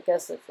 Like, I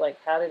guess it's like,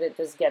 how did it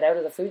just get out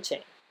of the food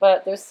chain?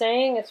 But they're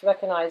saying it's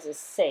recognized as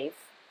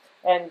safe,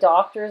 and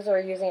doctors are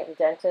using it, and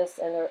dentists,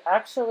 and they're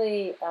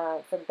actually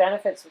for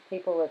benefits of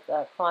people with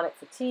chronic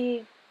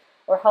fatigue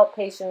or help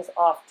patients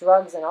off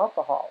drugs and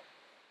alcohol.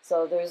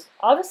 So there's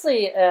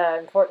obviously an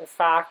important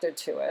factor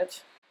to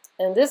it.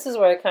 And this is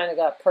where I kind of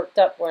got perked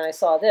up when I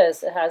saw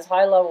this. It has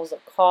high levels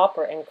of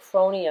copper and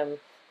chromium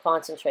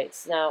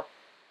concentrates. Now,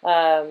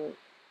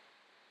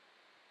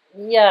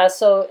 yeah,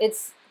 so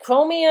it's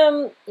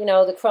chromium,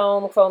 the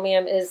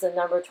chromium is the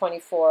number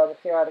 24 on the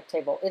periodic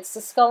table. It's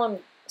the skull,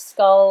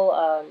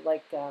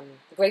 the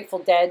Grateful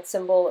Dead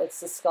symbol.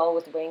 It's the skull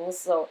with wings.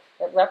 So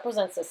it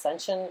represents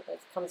ascension. It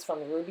comes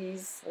from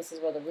rubies. This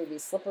is where the ruby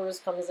slippers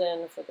comes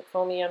in for the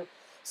chromium.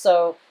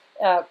 So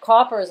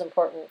copper is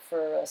important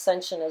for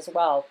ascension as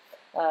well.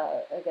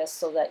 I guess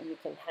so that you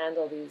can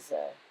handle these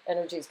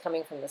energies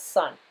coming from the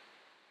sun.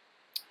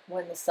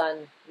 When the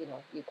sun,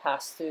 you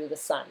pass through the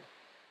sun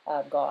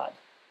of God,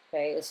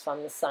 okay, is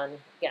from the sun,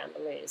 gamma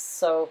rays.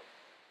 So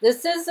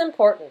this is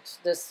important,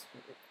 this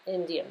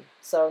indium.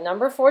 So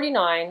number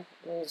 49,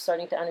 you're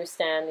starting to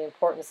understand the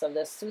importance of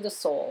this through the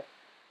soul.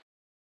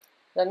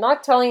 I'm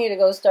not telling you to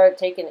go start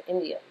taking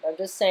indium. I'm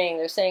just saying,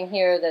 they're saying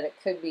here that it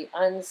could be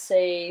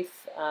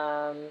unsafe.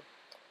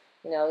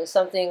 There's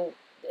something.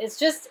 It's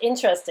just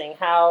interesting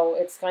how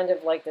it's kind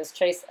of like this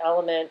trace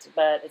element,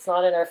 but it's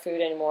not in our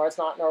food anymore. It's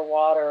not in our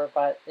water,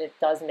 but it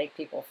does make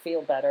people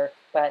feel better,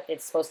 but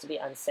it's supposed to be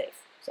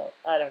unsafe. So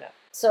I don't know.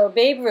 So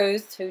Babe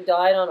Ruth, who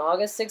died on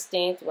August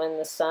 16th when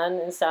the Sun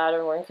and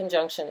Saturn were in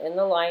conjunction in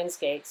the Lion's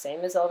Gate,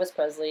 same as Elvis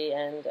Presley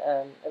and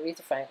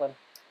Aretha Franklin,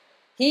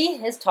 he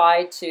is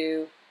tied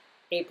to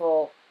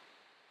April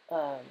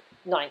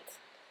 9th.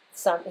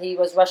 He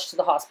was rushed to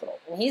the hospital,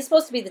 and he's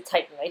supposed to be the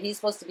Titan, right? He's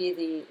supposed to be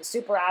the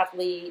super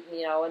athlete,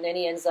 and then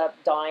he ends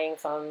up dying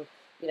from,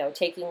 he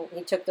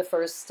took the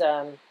first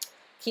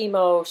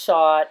chemo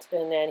shot,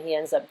 and then he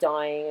ends up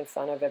dying in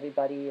front of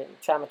everybody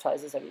and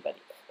traumatizes everybody.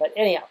 But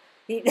anyhow,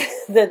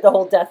 the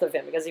whole death of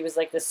him, because he was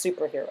like this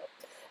superhero,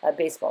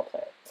 baseball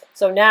player.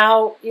 So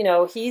now,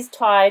 he's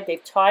tied,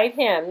 they've tied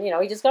him,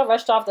 he just got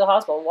rushed off to the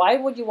hospital. Why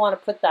would you want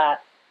to put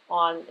that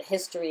on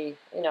history,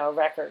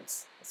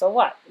 records? So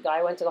what? The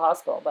guy went to the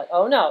hospital, but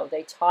oh no,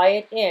 they tie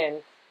it in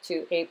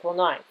to April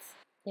 9th.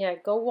 Yeah,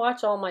 go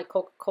watch all my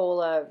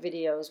Coca-Cola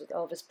videos with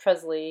Elvis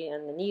Presley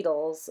and the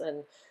Needles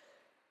and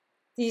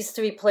these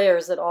 3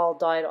 players that all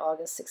died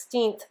August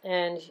 16th,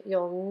 and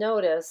you'll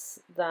notice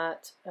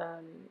that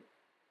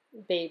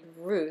Babe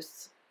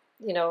Ruth,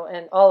 you know,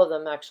 and all of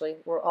them actually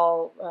were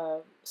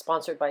all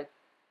sponsored by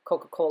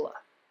Coca-Cola.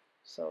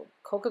 So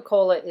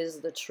Coca-Cola is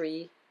the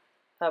tree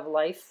of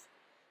life,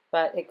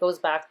 but it goes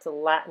back to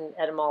Latin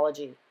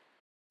etymology.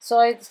 So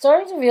I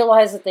started to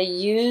realize that they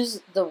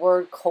use the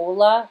word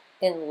cola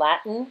in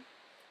Latin.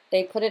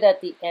 They put it at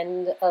the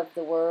end of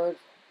the word,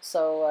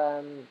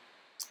 so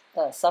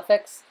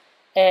suffix.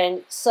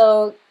 And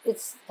so it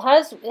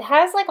has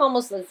like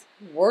almost this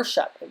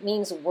worship. It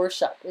means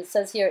worship. It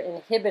says here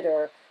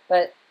inhibitor,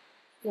 but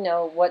you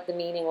know what the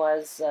meaning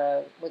was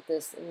with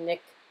this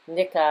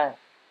Nika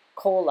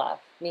cola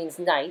means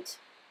night,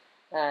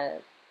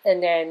 and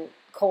then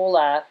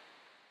cola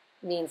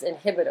means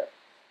inhibitor.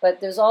 But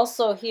there's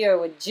also here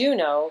with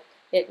Juno,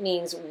 it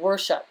means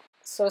worship.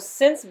 So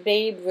since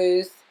Babe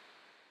Ruth,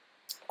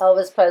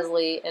 Elvis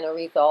Presley, and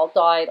Aretha all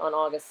died on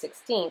August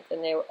 16th,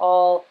 and they were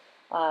all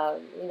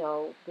you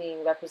know,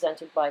 being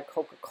represented by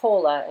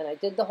Coca-Cola, and I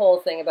did the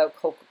whole thing about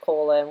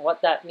Coca-Cola and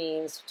what that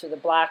means to the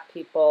black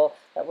people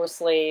that were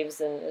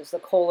slaves, and there's the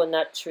cola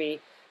nut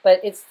tree.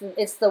 But it's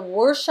the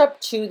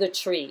worship to the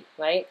tree,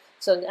 right?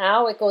 So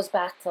now it goes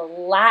back to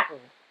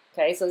Latin.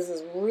 Okay, so this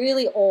is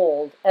really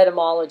old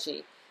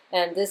etymology,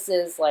 and this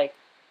is like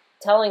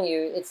telling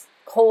you it's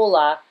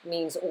cola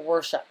means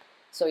worship.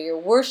 So you're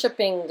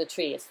worshiping the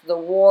tree. It's the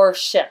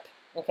worship.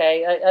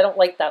 Okay, I don't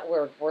like that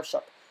word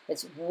worship.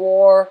 It's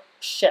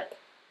warship.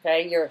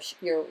 Okay,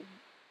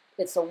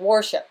 it's a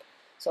warship.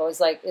 So it's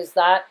like, is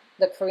that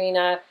the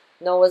Carina,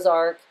 Noah's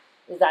Ark?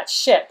 Is that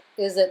ship?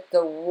 Is it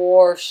the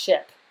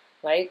warship?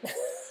 Right?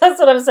 That's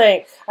what I'm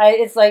saying.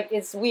 It's like,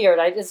 it's weird.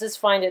 I just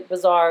find it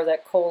bizarre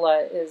that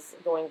cola is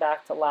going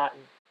back to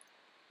Latin.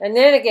 And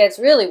then it gets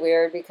really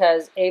weird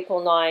because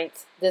April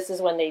 9th, this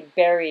is when they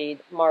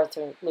buried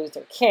Martin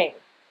Luther King.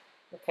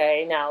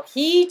 Okay, now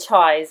he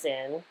ties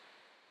in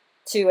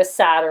to a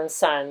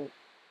Saturn-Sun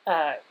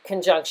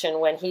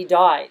conjunction when he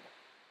died.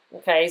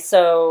 Okay,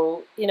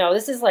 so, you know,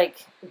 this is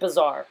like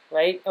bizarre,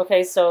 right?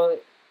 Okay, so,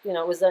 you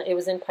know, it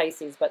was in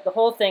Pisces, but the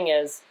whole thing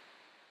is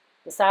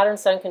the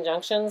Saturn-Sun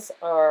conjunctions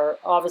are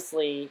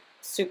obviously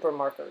super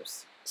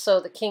markers. So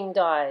the king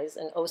dies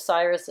and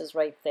Osiris is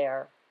right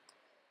there.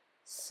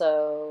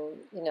 So,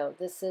 you know,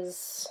 this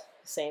is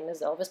the same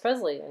as Elvis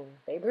Presley and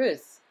Babe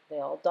Ruth. They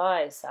all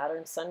die,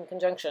 Saturn-Sun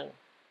conjunction.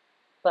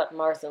 But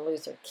Martin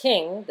Luther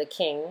King, the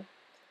king,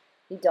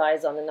 he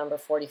dies on the number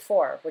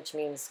 44, which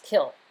means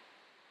kill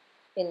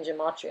in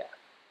gematria.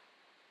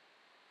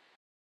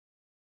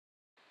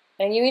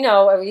 And you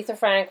know, Aretha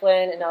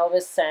Franklin and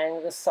Elvis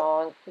sang the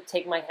song,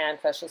 Take My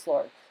Hand, Precious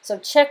Lord. So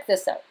check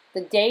this out.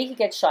 The day he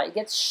gets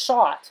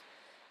shot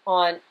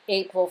on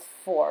April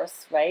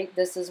 4th, right?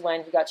 This is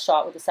when he got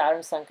shot with the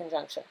Saturn-Sun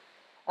conjunction.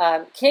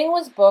 King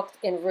was booked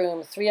in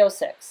room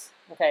 306.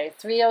 Okay,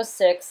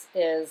 306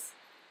 is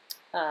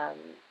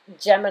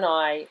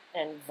Gemini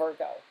and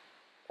Virgo.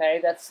 Okay,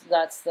 that's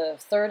the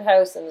third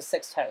house and the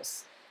sixth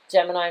house.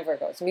 Gemini and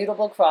Virgo. It's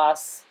mutable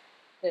cross.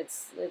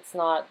 It's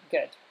not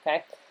good.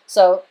 Okay,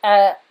 so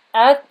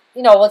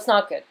you know, well, it's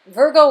not good.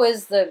 Virgo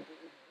is the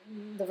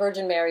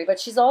Virgin Mary, but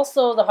she's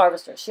also the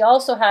harvester. She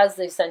also has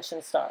the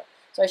ascension star.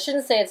 So I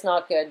shouldn't say it's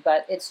not good,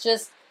 but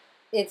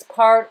it's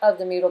part of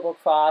the mutable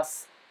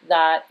cross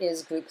that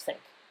is groupthink.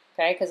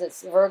 Okay, because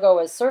it's Virgo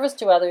is service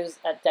to others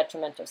at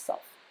detriment of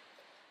self.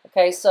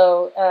 Okay,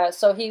 so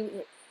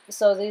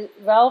the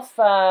Ralph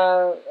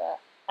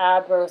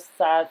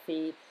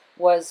Aberthathy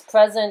was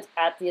present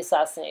at the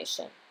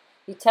assassination.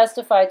 He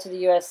testified to the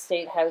U.S.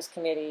 State House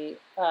Committee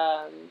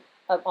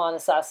on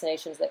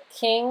Assassinations that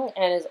King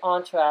and his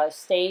entourage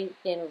stayed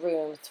in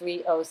room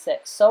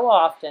 306 so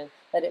often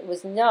that it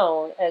was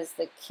known as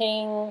the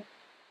King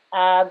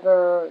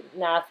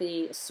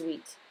Abernathy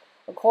Suite.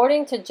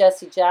 According to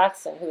Jesse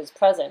Jackson, who was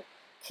present,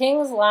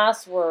 King's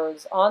last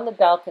words on the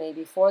balcony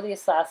before the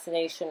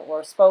assassination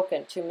were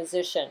spoken to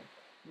musician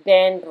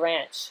Ben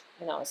Branch.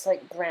 You know, it's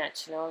like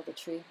Branch, you know, the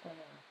tree.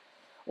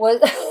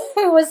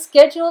 Was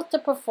scheduled to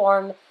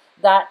perform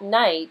that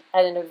night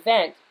at an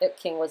event that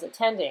King was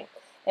attending.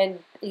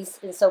 And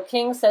so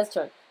King says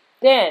to him,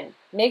 Ben,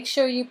 make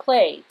sure you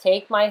play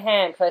Take My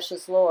Hand,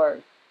 Precious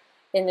Lord,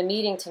 in the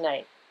meeting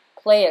tonight.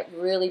 Play it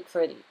really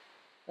pretty.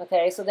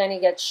 Okay, so then he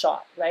gets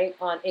shot, right,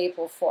 on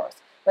April 4th.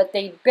 But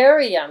they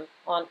bury him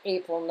on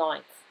April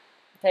 9th.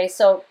 Okay,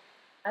 so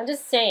I'm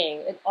just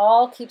saying, it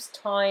all keeps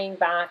tying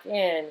back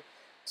in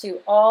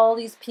to all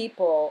these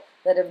people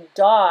that have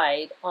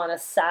died on a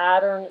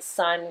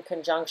Saturn-Sun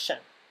conjunction.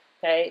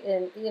 Okay,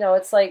 and you know,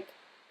 it's like,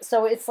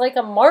 so it's like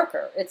a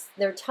marker.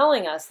 They're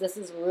telling us this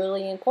is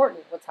really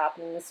important, what's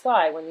happening in the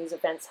sky when these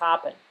events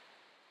happen.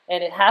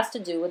 And it has to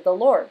do with the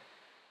Lord.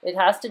 It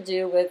has to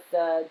do with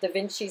Da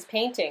Vinci's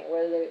painting,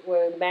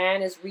 where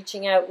man is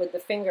reaching out with the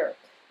finger.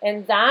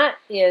 And that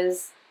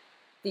is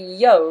the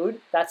Yod,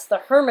 that's the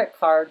Hermit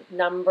card,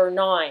 number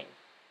 9,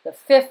 the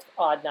 5th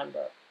odd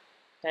number.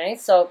 Okay,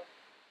 so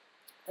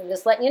I'm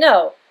just letting you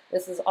know,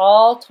 this is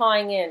all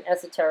tying in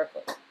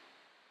esoterically.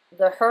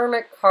 The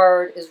Hermit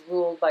card is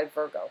ruled by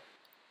Virgo.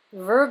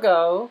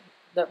 Virgo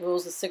that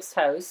rules the 6th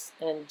house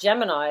and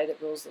Gemini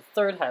that rules the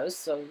 3rd house,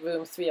 so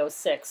room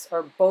 306,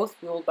 are both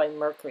ruled by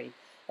Mercury.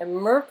 And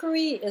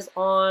Mercury is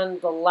on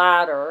the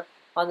ladder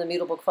on the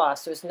mutable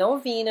cross. There's no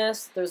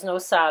Venus, there's no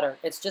Saturn.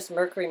 It's just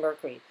Mercury,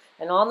 Mercury.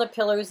 And on the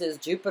pillars is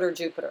Jupiter,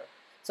 Jupiter.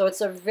 So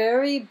it's a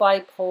very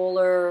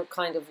bipolar,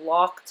 kind of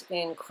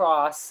locked-in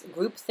cross,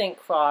 groupthink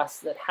cross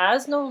that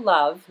has no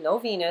love, no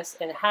Venus,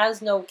 and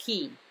has no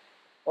key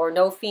or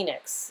no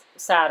Phoenix,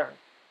 Saturn.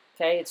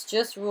 Okay, it's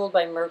just ruled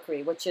by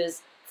Mercury, which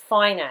is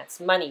finance,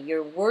 money.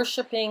 You're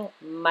worshiping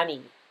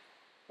money,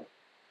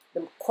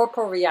 the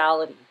corporal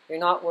reality. You're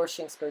not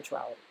worshiping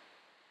spirituality.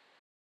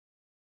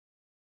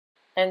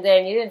 And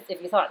then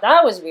if you thought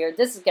that was weird,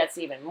 this gets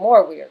even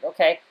more weird,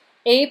 okay?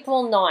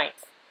 April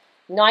 9th,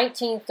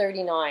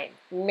 1939,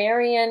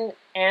 Marian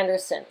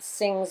Anderson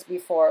sings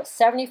before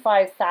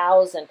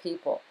 75,000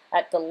 people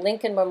at the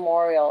Lincoln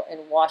Memorial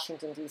in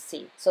Washington,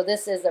 D.C. So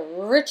this is a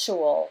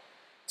ritual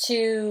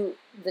to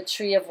the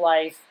Tree of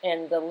Life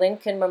and the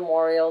Lincoln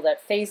Memorial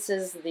that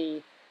faces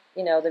the,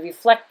 the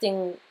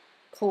reflecting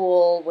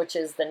pool, which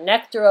is the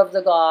nectar of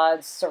the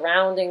gods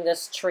surrounding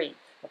this tree.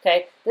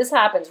 Okay, this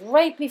happens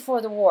right before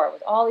the war,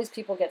 with all these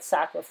people get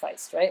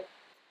sacrificed, right?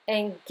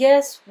 And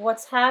guess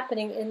what's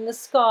happening in the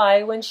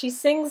sky when she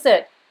sings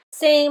it?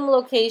 Same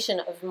location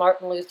of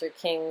Martin Luther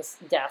King's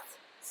death.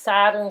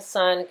 Saturn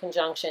Sun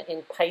conjunction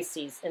in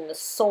Pisces, in the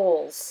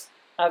soles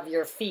of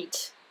your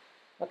feet.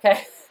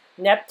 Okay,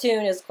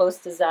 Neptune is close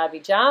to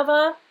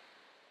Zabijava,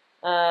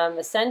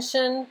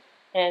 Ascension,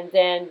 and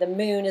then the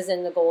moon is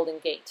in the Golden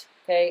Gate.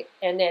 Okay,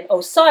 and then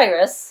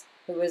Osiris,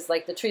 who is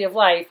like the Tree of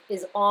Life,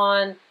 is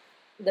on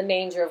the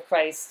manger of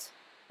Christ.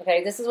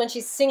 Okay, this is when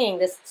she's singing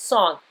this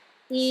song,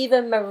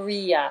 Eva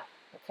Maria.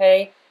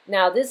 Okay,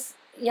 now this,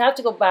 you have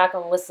to go back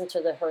and listen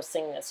to her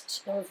sing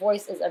this. Her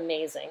voice is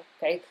amazing.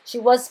 Okay, she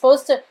was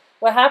supposed to,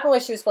 what happened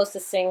was she was supposed to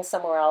sing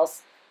somewhere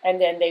else,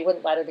 and then they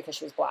wouldn't let her because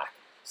she was black.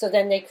 So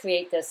then they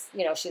create this,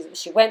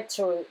 she went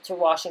to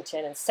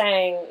Washington and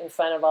sang in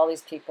front of all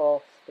these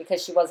people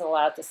because she wasn't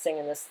allowed to sing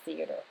in this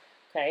theater.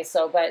 Okay,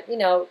 so, but,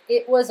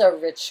 it was a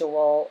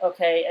ritual,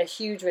 okay, a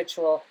huge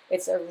ritual.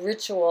 It's a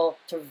ritual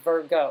to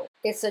Virgo.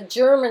 It's a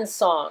German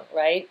song,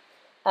 right?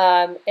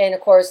 And,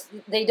 of course,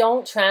 they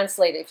don't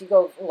translate it. If you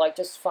go,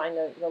 just find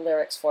the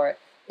lyrics for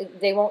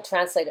it, they won't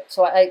translate it,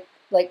 so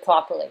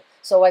properly.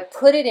 So I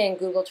put it in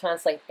Google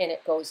Translate, and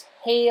it goes,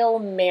 Hail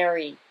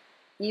Mary.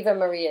 Eva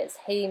Maria is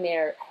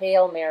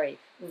Hail Mary.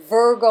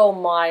 Virgo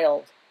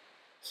mild.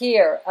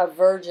 Here, a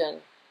virgin.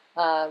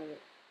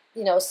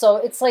 So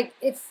it's like,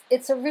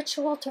 it's a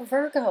ritual to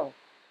Virgo,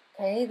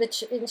 okay?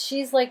 And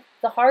she's like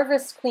the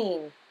harvest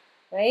queen,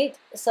 right?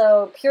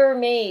 So pure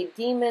maid,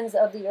 demons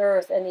of the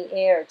earth and the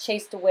air,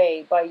 chased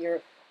away by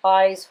your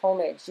eyes'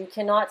 homage. You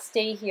cannot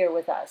stay here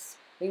with us.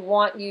 We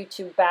want you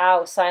to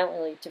bow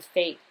silently to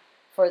fate,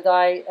 for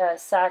thy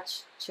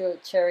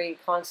sanctuary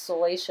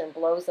consolation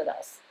blows at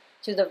us.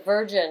 To the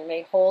virgin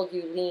may hold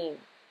you lean,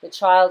 the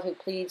child who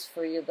pleads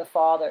for you, the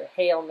Father,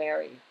 Hail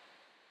Mary.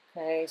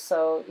 Okay,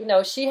 so,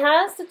 she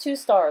has the 2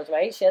 stars,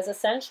 right? She has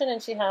Ascension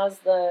and she has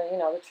the,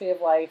 the Tree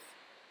of Life.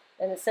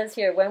 And it says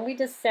here, when we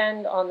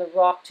descend on the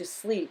rock to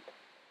sleep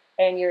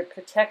and your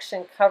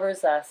protection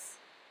covers us,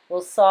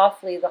 will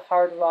softly the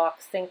hard rock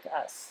think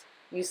us.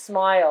 You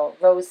smile,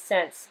 rose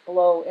scents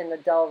blow in the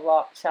dull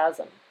rock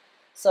chasm.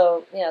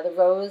 So, yeah, the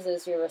rose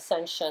is your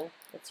ascension.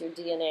 It's your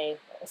DNA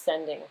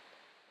ascending.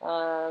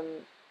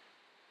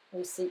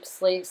 We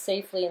sleep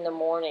safely in the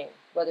morning,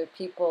 whether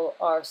people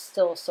are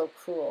still so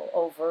cruel.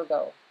 Oh,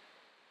 Virgo.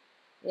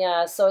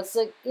 Yeah, so it's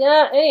like,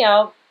 yeah,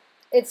 anyhow,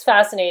 it's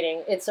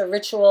fascinating. It's a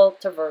ritual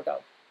to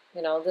Virgo.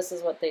 This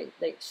is what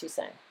she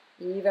sang.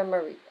 Eva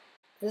Maria.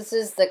 This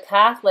is the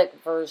Catholic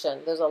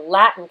version. There's a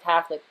Latin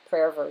Catholic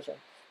prayer version.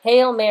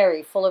 Hail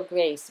Mary, full of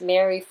grace,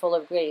 Mary, full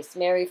of grace,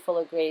 Mary, full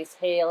of grace,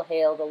 hail,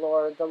 hail the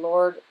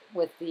Lord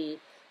with thee.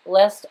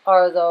 Blessed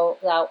are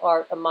thou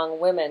art among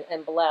women,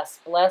 and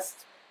blessed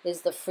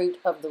is the fruit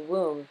of the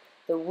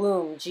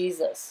womb,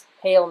 Jesus.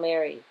 Hail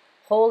Mary,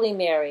 Holy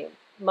Mary,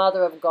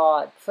 Mother of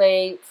God,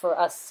 pray for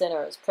us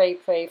sinners. Pray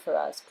for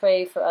us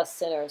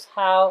sinners.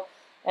 How?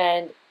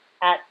 And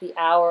at the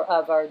hour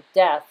of our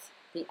death,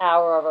 the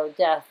hour of our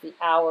death, the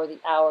hour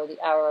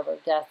of our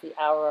death, the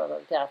hour of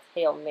our death.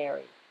 Hail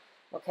Mary.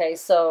 Okay,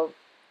 so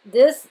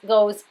this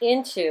goes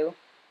into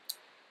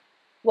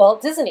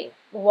Walt Disney.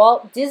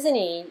 Walt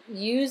Disney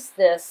used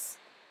this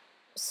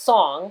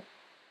song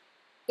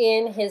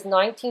in his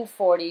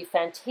 1940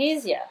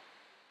 Fantasia.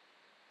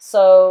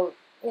 So,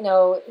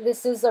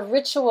 this is a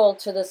ritual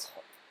to this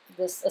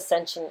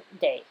Ascension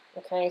Day.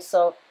 Okay,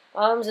 so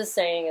all I'm just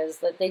saying is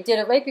that they did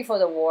it right before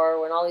the war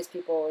when all these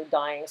people were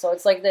dying. So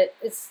it's like that.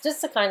 It's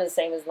just the kind of the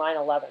same as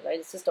 9/11, right?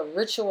 It's just a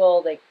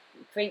ritual. They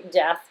create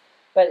death,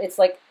 but it's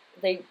like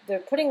they're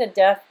putting the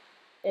death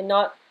in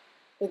not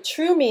the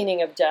true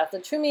meaning of death. The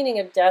true meaning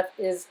of death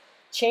is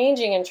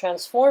changing and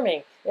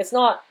transforming. It's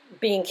not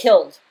being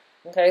killed.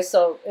 Okay,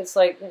 so it's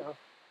like,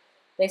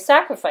 they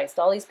sacrificed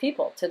all these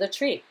people to the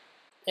tree.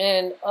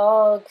 And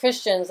all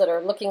Christians that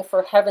are looking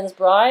for heaven's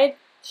bride,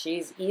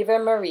 she's Eva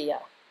Maria.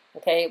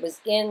 Okay, it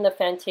was in the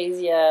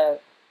Fantasia,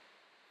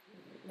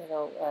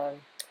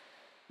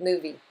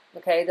 movie.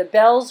 Okay, the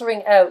bells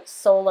ring out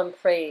solemn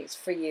praise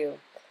for you,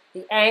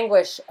 the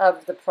anguish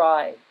of the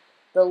pride,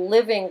 the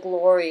living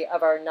glory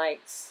of our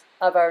nights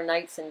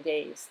and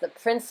days, the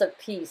Prince of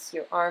Peace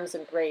your arms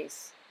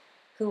embrace,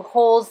 who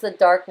holds the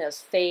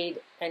darkness fade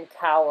and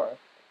cower.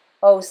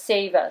 Oh,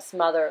 save us,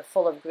 Mother,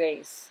 full of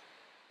grace,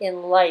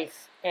 in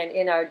life and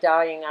in our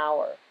dying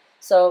hour.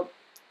 So,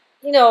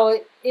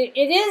 it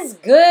is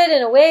good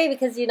in a way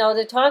because,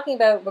 they're talking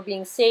about we're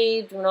being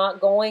saved, we're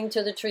not going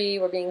to the tree,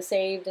 we're being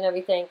saved and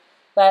everything.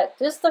 But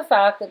just the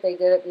fact that they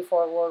did it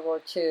before World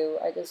War II,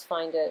 I just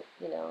find it,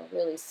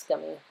 really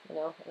scummy, and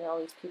all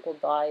these people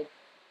died.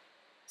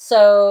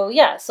 So,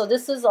 yeah, so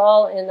this is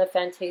all in the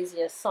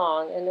Fantasia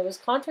song, and there was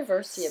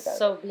controversy about it.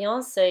 So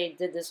Beyonce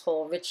did this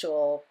whole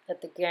ritual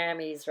at the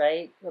Grammys,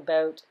 right,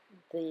 about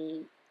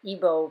the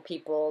Igbo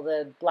people,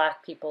 the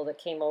black people that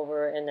came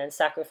over and then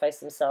sacrificed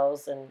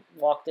themselves and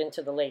walked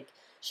into the lake.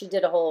 She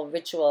did a whole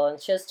ritual,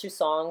 and she has 2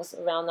 songs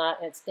around that.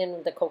 And it's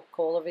in the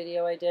Coca-Cola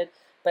video I did,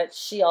 but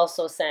she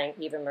also sang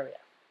Eva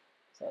Maria.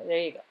 So there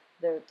you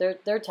go.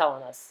 They're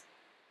telling us.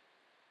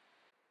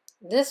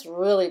 This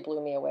really blew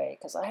me away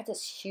because I had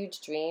this huge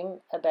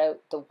dream about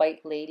the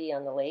white lady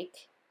on the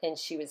lake, and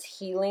she was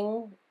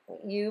healing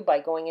you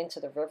by going into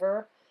the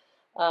river.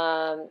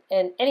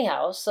 And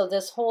anyhow, so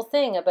this whole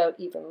thing about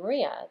Eva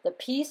Maria, the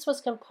piece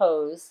was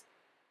composed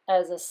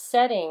as a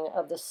setting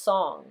of the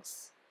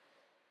songs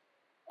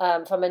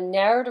from a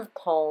narrative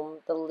poem,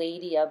 The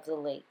Lady of the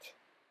Lake.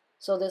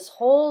 So this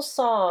whole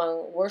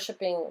song,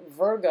 worshiping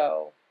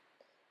Virgo,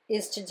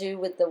 is to do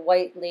with the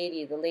white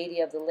lady, the Lady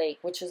of the Lake,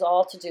 which is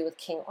all to do with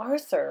King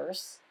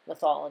Arthur's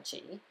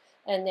mythology.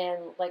 And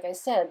then, like I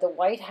said, the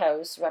White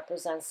House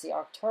represents the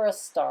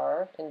Arcturus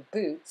star in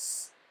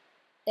boots,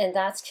 and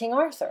that's King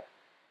Arthur.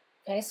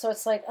 Okay, so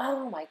it's like,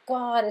 oh my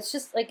God, it's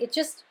just like,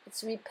 it's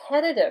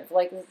repetitive.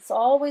 Like, it's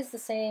always the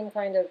same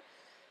kind of,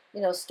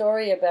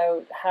 story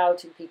about how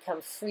to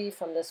become free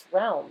from this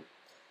realm.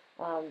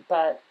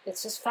 But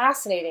it's just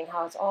fascinating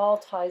how it all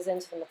ties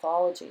into the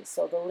mythology.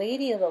 So the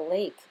Lady of the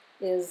Lake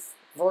is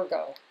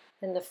Virgo.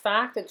 And the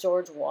fact that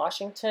George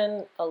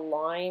Washington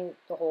aligned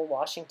the whole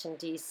Washington,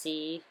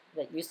 D.C.,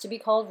 that used to be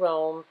called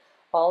Rome,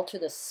 all to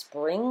the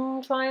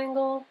spring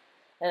triangle,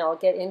 and I'll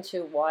get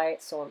into why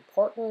it's so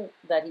important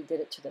that he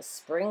did it to the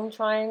spring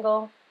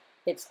triangle.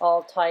 It's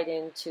all tied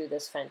into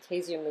this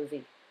Fantasia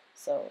movie.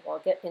 So I'll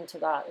get into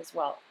that as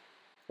well.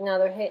 Now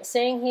they're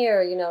saying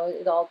here,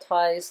 it all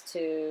ties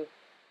to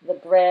the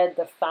bread,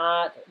 the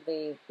fat,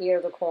 the ear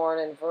of the corn,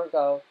 and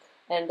Virgo,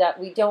 and that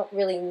we don't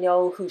really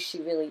know who she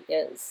really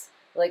is.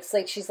 Like, it's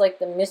like she's like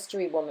the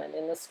mystery woman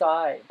in the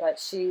sky, but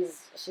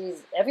she's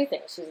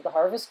everything. She's the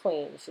harvest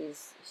queen.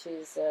 She's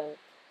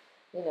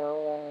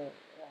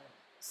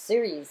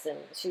Ceres, and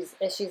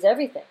she's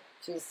everything.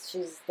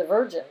 She's the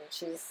virgin.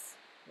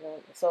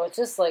 So it's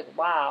just like,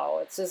 wow.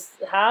 It's just,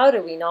 how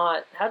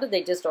did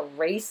they just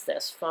erase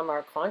this from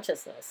our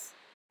consciousness?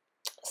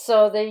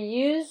 So they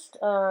used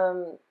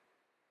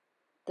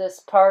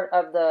this part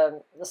of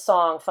the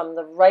song from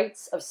The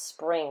Rites of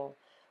Spring,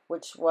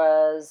 which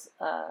was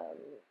a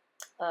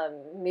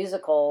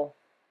musical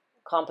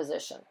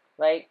composition,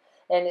 right?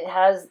 And it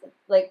has,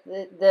 like,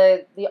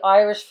 the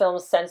Irish film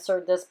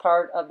censored this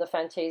part of the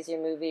Fantasia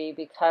movie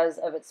because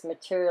of its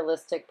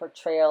materialistic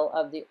portrayal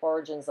of the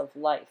origins of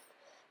life.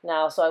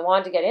 Now, so I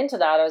wanted to get into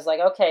that. I was like,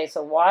 okay,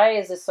 so why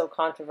is this so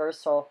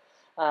controversial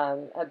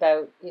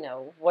about,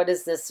 what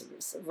is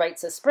this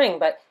Rites of Spring?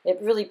 But it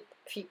really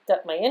piqued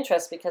up my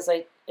interest because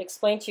I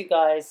explained to you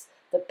guys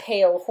the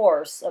pale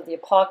horse of the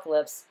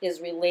apocalypse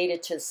is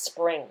related to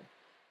spring.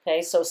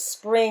 Okay, so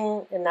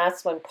spring, and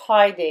that's when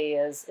Pi Day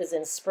is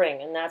in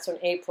spring, and that's when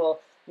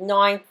April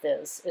 9th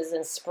is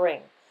in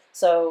spring.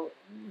 So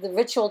the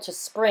ritual to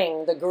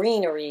spring, the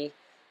greenery,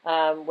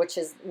 which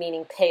is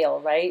meaning pale,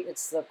 right?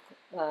 It's the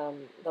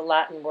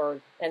Latin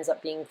word ends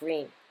up being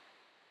green,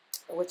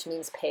 which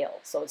means pale.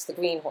 So it's the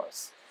green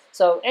horse.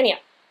 So anyhow,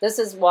 this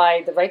is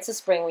why the rites of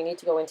spring, we need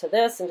to go into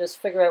this and just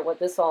figure out what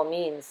this all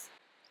means.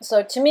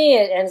 So to me,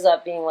 it ends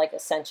up being like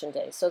Ascension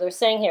Day. So they're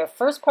saying here,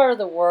 first part of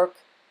the work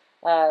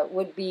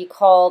would be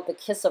called the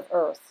Kiss of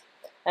Earth,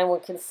 and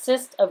would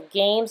consist of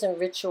games and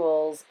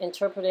rituals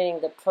interpreting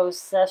the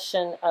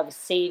procession of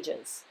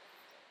sages,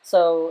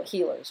 so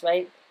healers,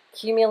 right?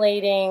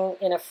 Accumulating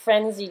in a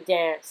frenzied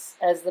dance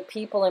as the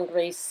people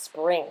embrace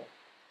spring.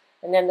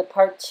 And then the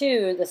part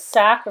 2, the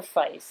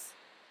sacrifice,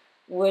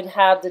 would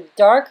have the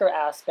darker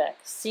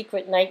aspect,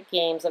 secret night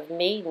games of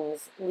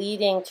maidens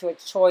leading to a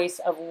choice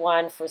of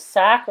one for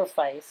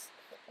sacrifice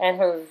and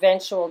her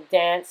eventual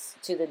dance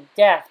to the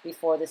death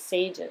before the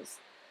sages.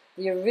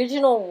 The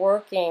original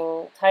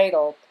working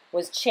title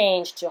was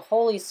changed to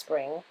Holy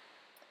Spring,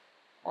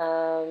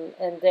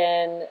 and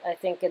then I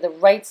think the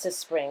Rites of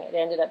Spring, it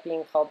ended up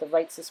being called the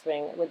Rites of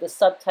Spring, with the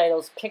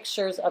subtitles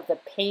Pictures of the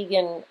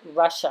Pagan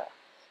Russia.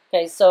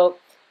 Okay, so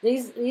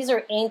these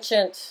are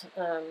ancient,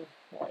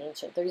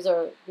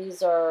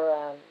 these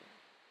are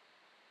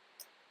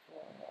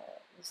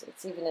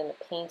it's even in the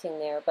painting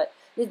there. But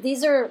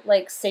these are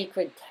like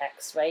sacred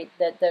texts, right?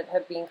 That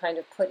have been kind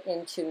of put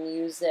into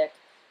music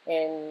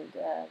and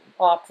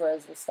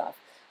operas and stuff.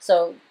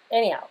 So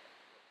anyhow,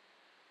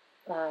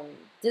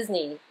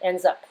 Disney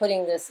ends up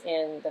putting this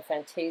in the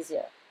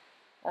Fantasia.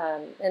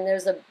 And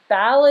there's a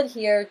ballad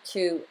here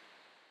to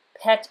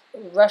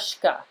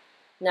Petrushka.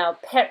 Now,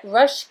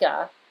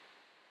 Petrushka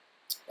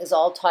is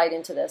all tied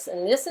into this,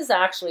 and this is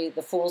actually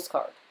the Fool's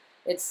card.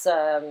 It's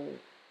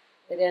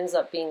it ends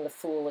up being the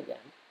Fool again.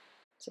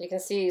 So you can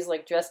see he's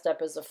like dressed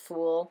up as a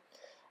fool.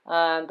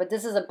 But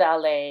this is a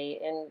ballet,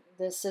 and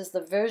this is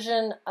the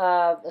version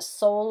of the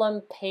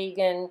solemn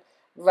pagan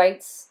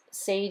rites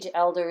sage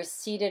elders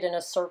seated in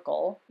a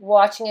circle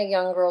watching a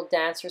young girl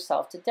dance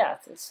herself to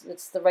death.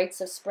 It's the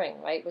rites of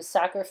spring, right? Was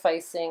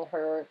sacrificing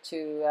her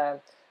to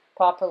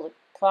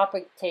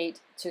propagate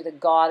to the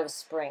god of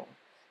spring.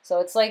 So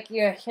it's like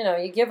you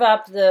give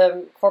up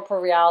the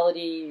corporeal reality,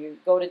 you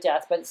go to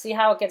death. But see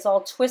how it gets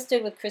all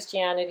twisted with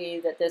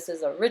Christianity, that this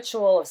is a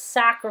ritual of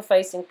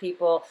sacrificing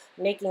people,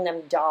 making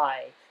them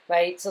die,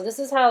 right? So this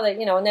is how they,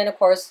 and then of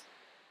course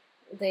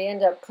they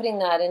end up putting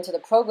that into the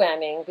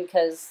programming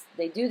because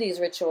they do these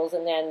rituals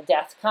and then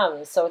death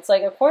comes. So it's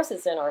like, of course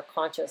it's in our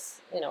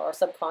conscious, our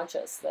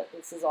subconscious, that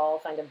this is all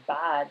kind of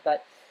bad.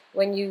 But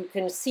when you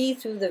can see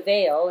through the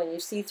veil and you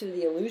see through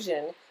the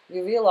illusion,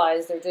 you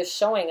realize they're just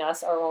showing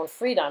us our own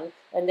freedom,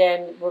 and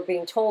then we're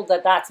being told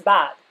that that's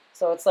bad.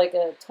 So it's like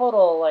a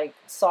total like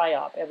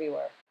psyop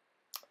everywhere.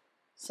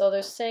 So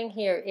they're saying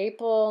here,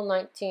 April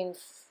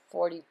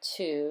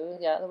 1942,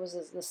 yeah, that was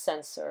the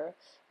censor.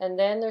 And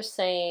then they're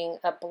saying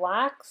a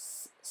black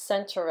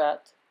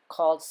centaurette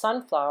called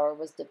Sunflower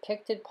was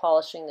depicted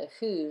polishing the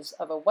hooves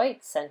of a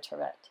white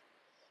centaurette.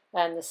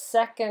 And the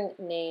second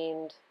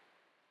named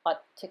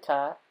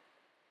Ottica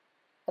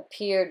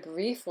appeared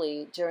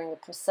briefly during the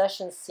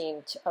procession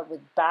scene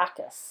with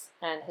Bacchus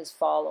and his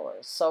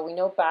followers. So we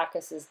know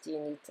Bacchus is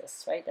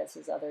Dionysus, right? That's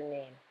his other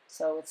name.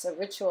 So it's a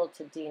ritual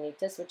to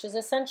Dionysus, which is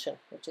ascension,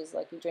 which is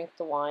like you drink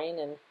the wine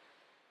and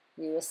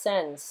you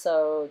ascend.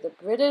 So the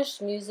British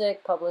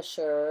music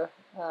publisher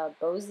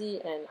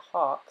Bosie and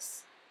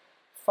Hawkes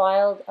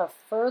filed a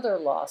further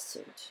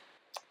lawsuit.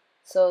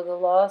 So the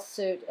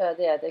lawsuit,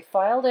 they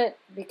filed it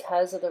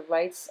because of the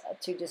rights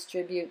to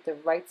distribute the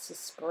Rites of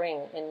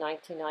Spring in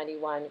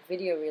 1991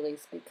 video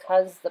release,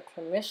 because the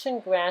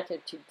permission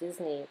granted to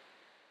Disney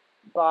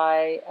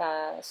by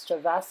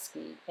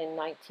Stravinsky in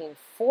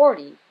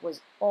 1940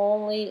 was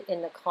only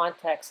in the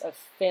context of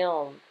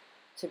film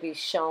to be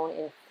shown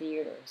in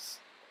theaters.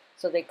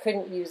 So they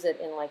couldn't use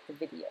it in like the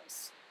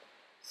videos.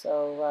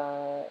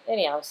 So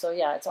anyhow, so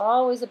yeah, it's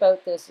always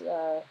about this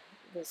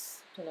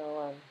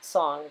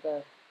song,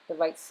 the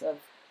Rites of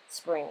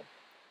Spring.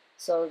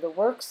 So the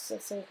works,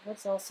 let's see,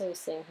 what's also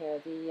saying here,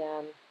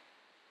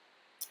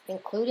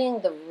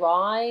 including the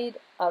Ride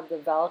of the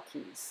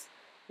Valkyries.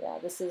 Yeah,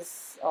 this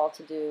is all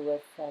to do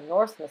with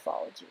Norse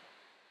mythology.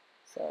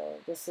 So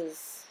this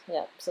is,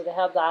 yeah, so they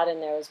have that in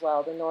there as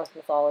well. The Norse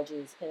mythology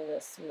is in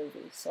this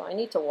movie. So I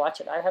need to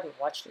watch it. I haven't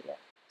watched it yet.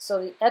 So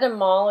the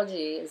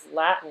etymology is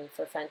Latin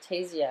for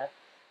fantasia,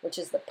 which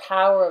is the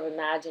power of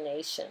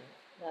imagination,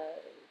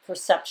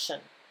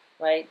 perception,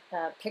 right?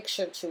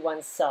 Picture to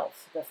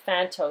oneself, the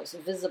phantos,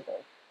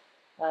 visible,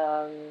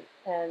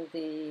 and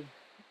the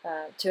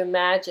to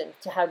imagine,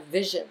 to have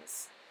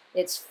visions.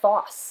 It's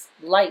phos,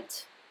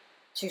 light,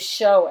 to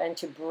show and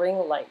to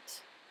bring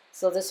light.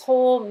 So this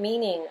whole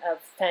meaning of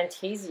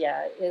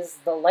fantasia is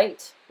the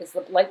light, is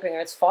the light bringer.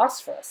 It's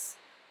phosphorus,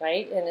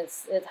 right? And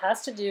it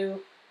has to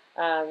do,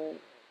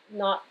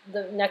 not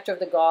the nectar of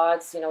the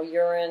gods,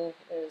 urine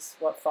is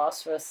what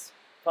phosphorus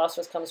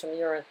comes from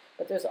urine,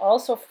 but there's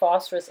also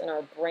phosphorus in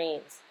our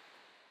brains.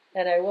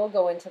 And I will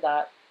go into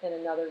that in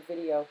another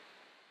video.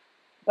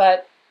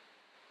 But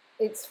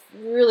it's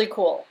really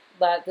cool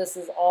that this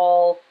is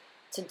all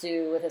to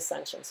do with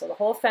ascension. So the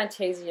whole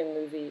Fantasia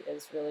movie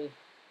is really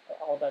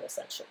all about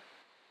ascension.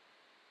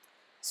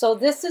 So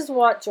this is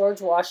what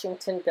George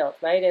Washington built,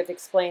 right? I've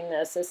explained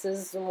this. This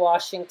is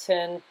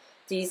Washington,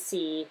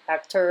 D.C.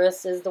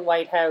 Arcturus is the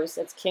White House.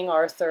 It's King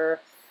Arthur.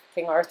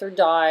 King Arthur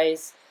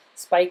dies.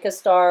 Spica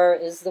Star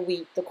is the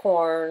wheat, the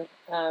corn,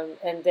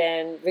 and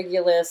then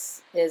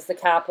Regulus is the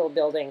Capitol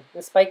building.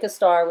 The Spica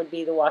Star would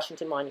be the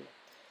Washington Monument.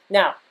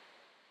 Now,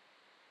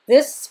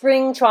 this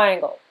spring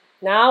triangle,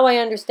 now I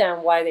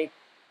understand why they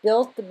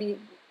built the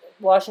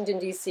Washington,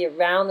 D.C.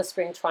 around the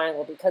spring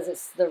triangle, because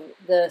it's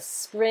the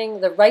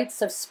spring, the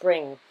rites of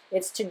spring.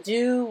 It's to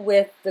do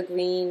with the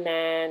green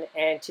man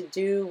and to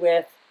do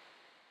with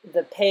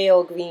the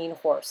pale green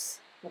horse.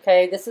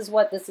 Okay, this is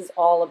what this is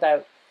all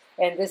about.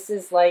 And this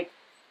is like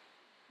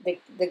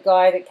the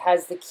guy that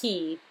has the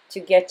key to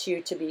get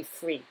you to be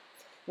free.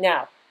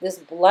 Now, this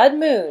blood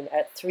moon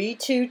at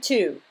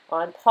 322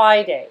 on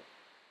Pi Day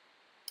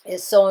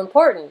is so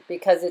important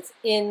because it's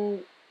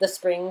in the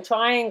spring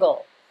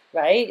triangle,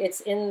 right? It's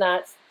in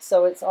that,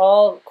 so it's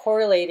all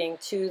correlating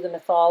to the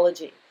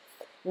mythology.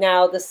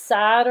 Now, the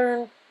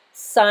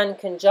Saturn-Sun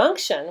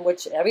conjunction,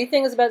 which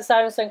everything is about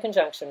Saturn-Sun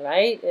conjunction,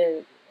 right?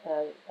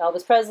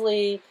 Elvis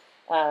Presley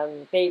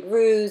Babe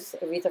Ruth,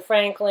 Aretha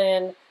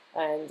Franklin,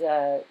 and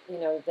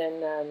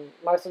then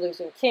Martin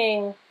Luther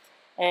King.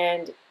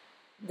 And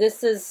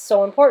this is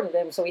so important.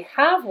 And so we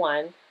have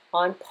one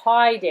on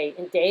Pi Day,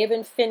 in Day of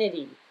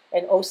Infinity.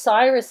 And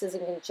Osiris is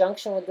in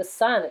conjunction with the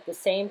sun at the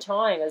same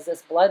time as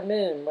this blood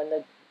moon, when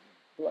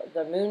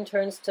the moon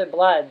turns to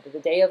blood, the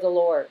day of the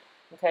Lord.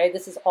 Okay,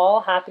 this is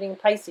all happening in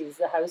Pisces,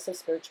 the house of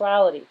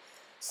spirituality.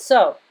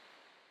 So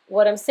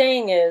what I'm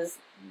saying is,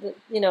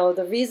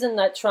 the reason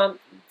that Trump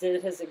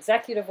did his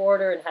executive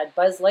order and had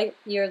Buzz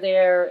Lightyear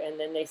there, and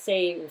then they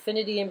say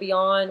infinity and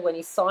beyond when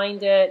he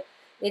signed it,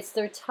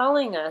 they're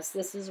telling us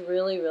this is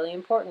really, really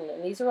important.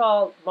 And these are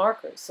all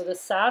markers. So the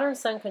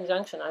Saturn-Sun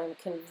conjunction, I'm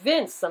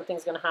convinced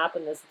something's going to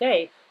happen this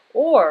day,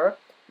 or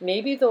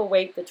maybe they'll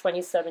wait the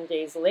 27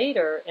 days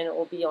later and it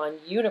will be on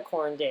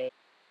Unicorn Day.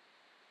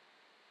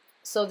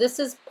 So this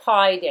is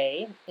Pi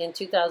Day in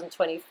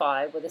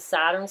 2025 with a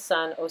Saturn,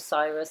 Sun,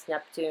 Osiris,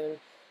 Neptune,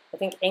 I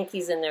think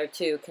Enki's in there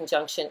too,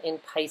 conjunction in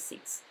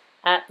Pisces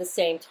at the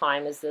same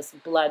time as this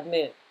blood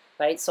moon,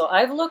 right? So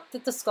I've looked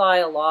at the sky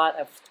a lot.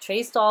 I've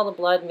traced all the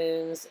blood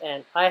moons,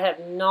 and I have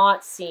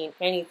not seen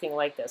anything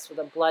like this with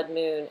a blood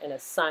moon and a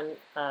Sun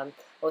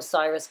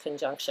Osiris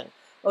conjunction.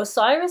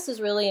 Osiris is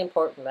really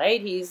important,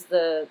 right? He's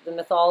the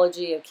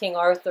mythology of King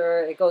Arthur.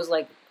 It goes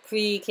like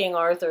pre-King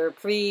Arthur,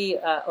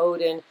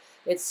 pre-Odin.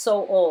 It's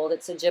so old,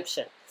 it's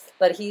Egyptian.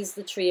 But he's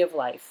the tree of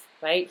life,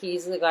 right?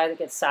 He's the guy that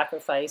gets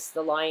sacrificed,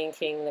 the Lion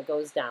King that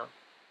goes down.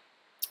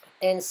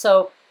 And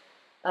so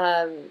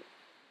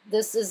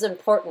this is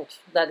important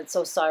that it's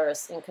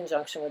Osiris in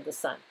conjunction with the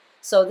sun.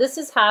 So this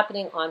is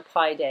happening on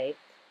Pi Day,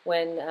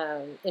 when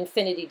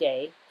Infinity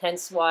Day,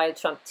 hence why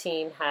Trump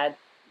team had,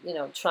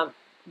 Trump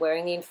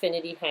wearing the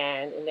infinity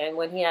hand, and then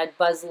when he had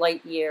Buzz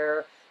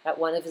Lightyear at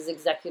one of his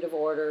executive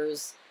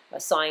orders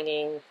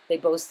signing, they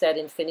both said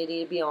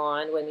infinity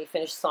beyond when he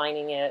finished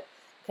signing it.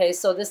 Okay,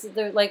 so this is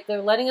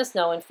they're letting us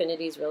know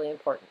infinity is really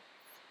important,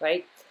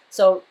 right?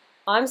 So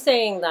I'm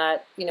saying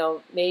that,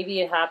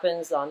 maybe it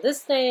happens on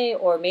this day,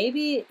 or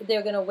maybe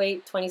they're going to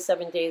wait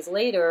 27 days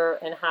later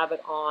and have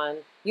it on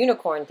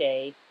Unicorn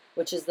Day,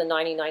 which is the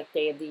 99th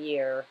day of the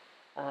year,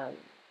 that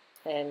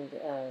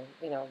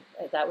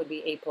would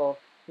be April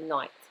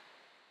 9th.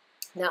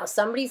 Now,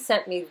 somebody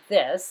sent me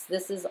this.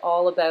 This is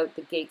all about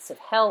the gates of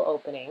hell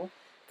opening,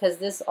 because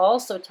this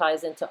also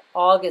ties into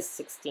August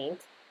 16th,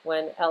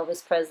 when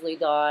Elvis Presley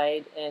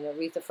died, and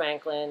Aretha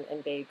Franklin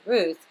and Babe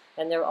Ruth,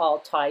 and they're all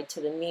tied to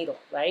the needle,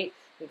 right?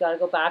 You got to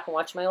go back and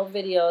watch my old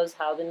videos,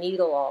 how the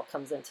needle all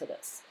comes into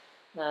this,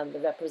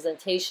 the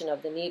representation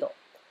of the needle.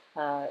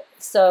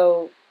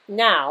 So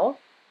now,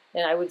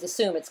 and I would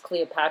assume it's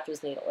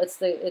Cleopatra's needle. It's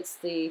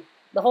the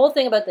whole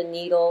thing about the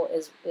needle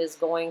is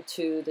going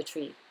to the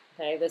tree.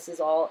 Okay, this is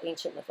all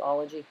ancient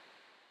mythology.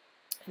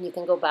 And you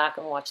can go back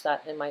and watch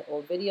that in my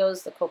old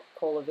videos, the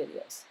Coca-Cola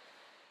videos.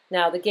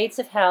 Now, the gates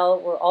of hell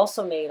were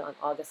also made on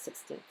August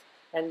 16th,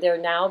 and they're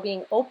now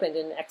being opened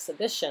in an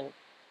exhibition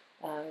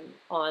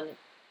on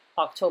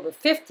October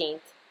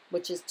 15th,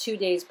 which is 2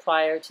 days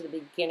prior to the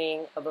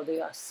beginning of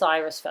the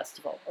Osiris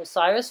Festival.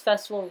 Osiris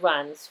Festival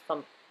runs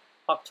from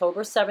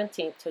October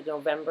 17th to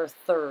November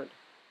 3rd,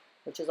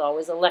 which is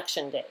always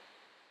election day.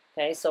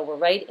 Okay, so we're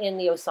right in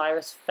the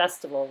Osiris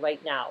Festival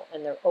right now,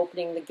 and they're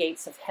opening the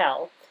gates of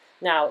hell.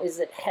 Now, is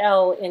it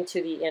hell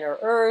into the inner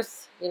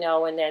earth,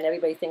 and then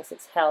everybody thinks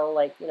it's hell,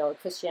 like,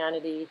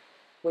 Christianity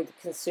would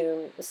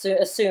assume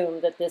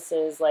that this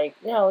is like,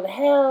 the hell,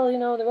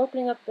 they're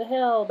opening up the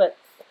hell, but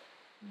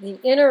the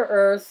inner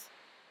earth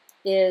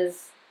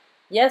is,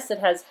 yes, it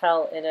has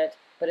hell in it,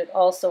 but it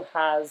also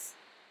has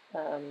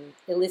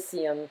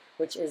Elysium,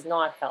 which is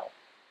not hell.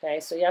 Okay,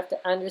 so you have to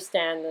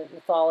understand the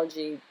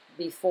mythology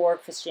before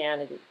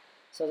Christianity.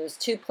 So there's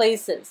two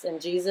places, and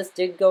Jesus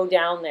did go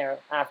down there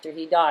after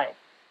he died.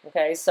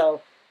 Okay,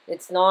 so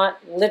it's not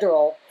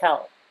literal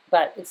hell,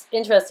 but it's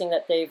interesting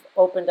that they've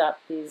opened up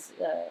this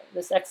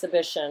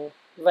exhibition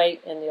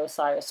right in the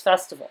Osiris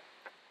Festival.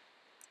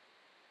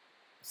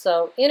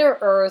 So inner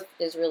earth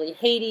is really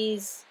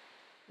Hades.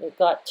 It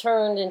got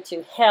turned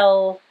into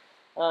hell,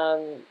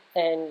 and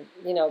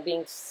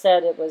being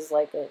said it was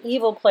like an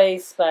evil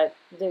place, but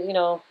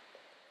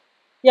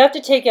you have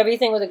to take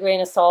everything with a grain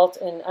of salt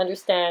and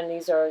understand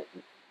these are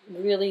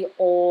really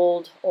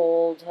old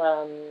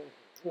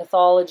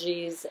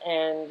mythologies,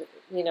 and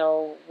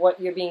what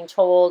you're being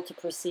told to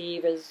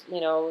perceive as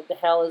the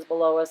hell is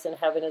below us and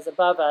heaven is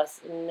above us,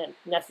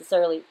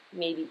 necessarily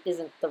maybe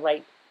isn't the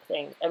right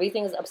thing.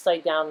 Everything is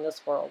upside down in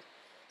this world.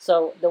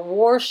 So the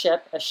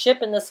warship, a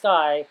ship in the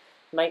sky,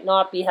 might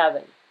not be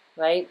heaven,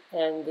 right?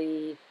 And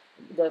the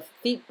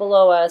feet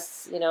below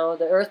us,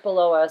 the earth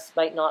below us,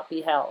 might not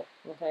be hell.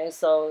 Okay,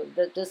 so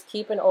just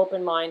keep an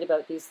open mind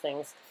about these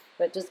things,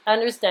 but just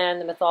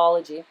understand the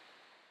mythology.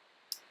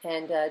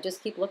 And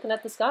just keep looking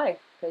at the sky,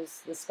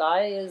 because the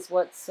sky is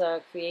what's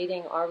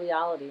creating our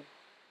reality.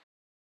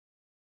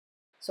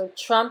 So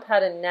Trump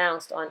had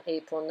announced on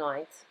April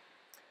 9th,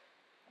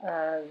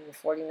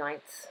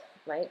 49th,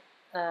 right?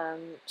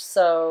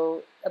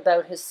 So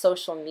about his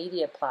social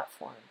media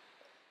platform.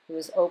 He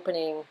was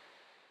opening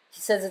He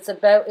says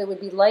it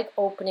would be like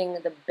opening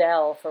the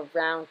bell for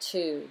round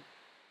 2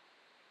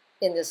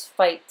 in this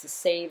fight to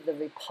save the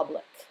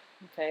Republic.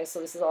 Okay, so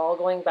this is all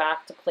going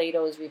back to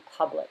Plato's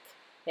Republic.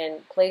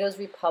 And Plato's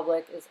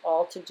Republic is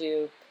all to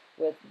do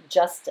with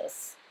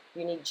justice.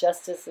 You need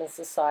justice in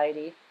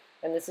society.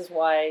 And this is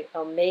why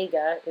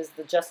Omega is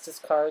the justice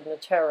card in the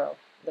tarot.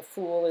 The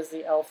Fool is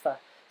the Alpha.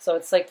 So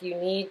it's like you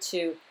need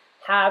to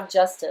have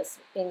justice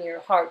in your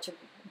heart, to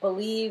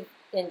believe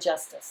in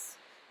justice.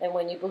 And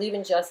when you believe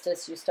in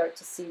justice, you start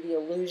to see the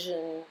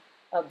illusion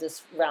of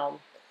this realm.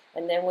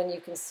 And then when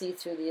you can see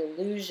through the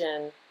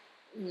illusion,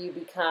 you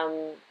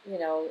become, you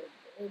know,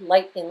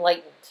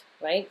 enlightened,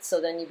 right?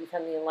 So then you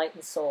become the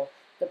enlightened soul.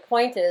 The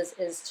point is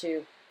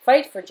to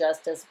fight for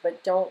justice,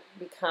 but don't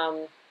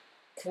become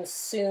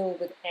consumed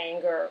with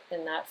anger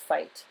in that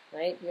fight,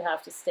 right? You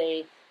have to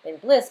stay in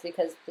bliss,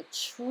 because the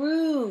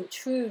true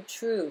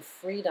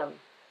freedom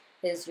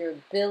is your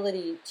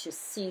ability to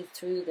see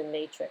through the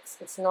matrix.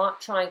 It's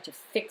not trying to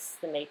fix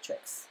the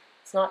matrix.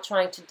 It's not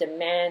trying to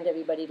demand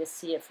everybody to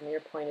see it from your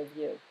point of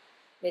view.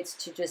 It's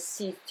to just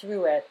see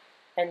through it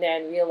and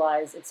then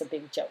realize it's a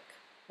big joke,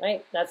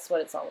 right? That's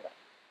what it's all about.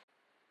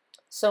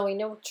 So we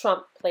know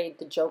Trump played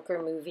the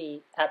Joker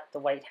movie at the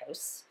White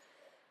House.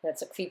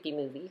 That's a creepy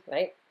movie,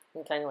 right?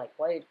 And kind of like,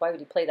 why would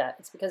he play that?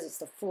 It's because it's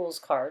the Fool's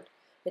card.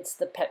 It's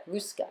the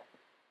Petrushka.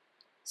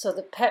 So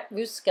the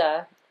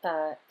Petrushka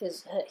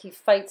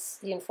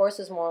he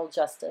enforces moral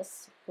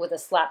justice with a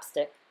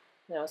slapstick,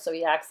 you know, so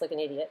he acts like an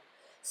idiot,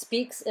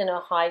 speaks in a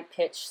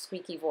high-pitched,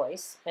 squeaky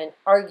voice, and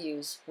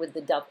argues with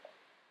the devil.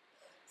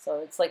 So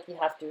it's like you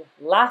have to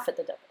laugh at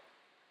the devil,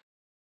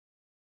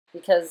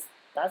 because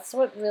that's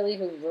what really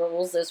who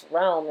rules this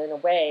realm in a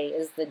way,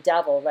 is the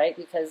devil, right?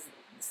 Because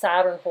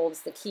Saturn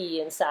holds the key,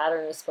 and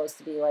Saturn is supposed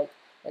to be like,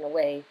 in a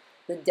way,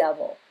 the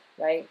devil,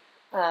 right?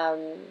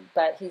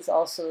 But he's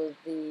also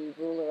the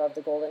ruler of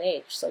the golden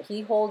age. So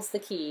he holds the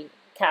key.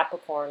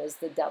 Capricorn is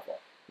the devil,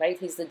 right?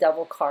 He's the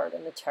devil card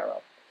in the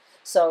tarot.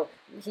 So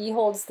he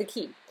holds the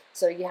key.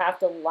 So you have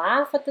to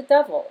laugh at the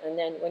devil. And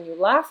then when you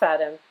laugh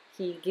at him,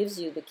 he gives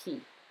you the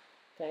key.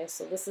 Okay,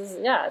 so this is,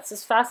 yeah, it's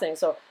just fascinating.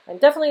 So I'm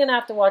definitely going to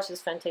have to watch this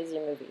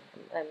Fantasia movie.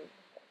 And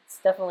it's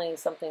definitely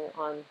something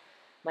on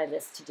my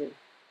list to do.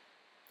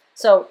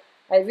 So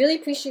I really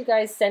appreciate you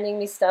guys sending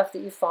me stuff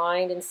that you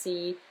find and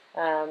see.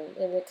 And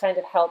it kind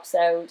of helps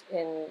out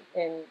in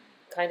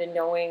kind of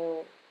knowing.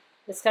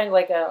 It's kind of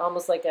like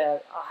almost like a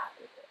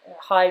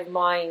hive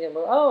mind, and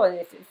and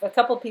if a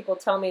couple people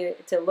tell me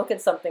to look at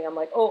something, I'm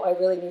like, oh, I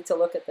really need to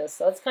look at this.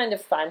 So it's kind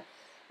of fun,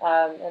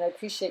 and I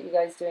appreciate you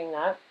guys doing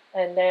that.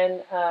 And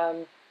then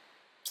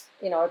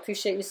you know, I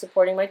appreciate you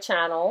supporting my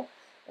channel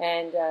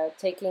and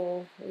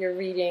taking your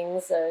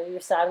readings,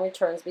 your Saturn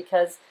returns,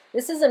 because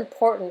this is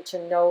important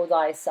to know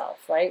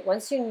thyself, right?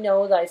 Once you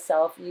know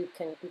thyself, you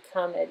can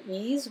become at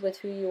ease with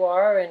who you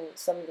are and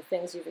some of the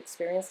things you've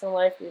experienced in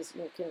life, because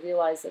you can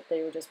realize that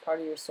they were just part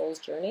of your soul's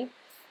journey.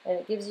 And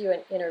it gives you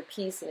an inner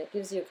peace, and it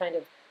gives you a kind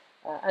of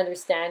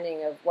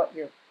understanding of what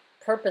your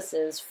purpose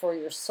is for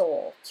your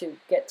soul to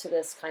get to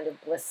this kind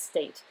of bliss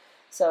state.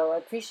 So I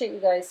appreciate you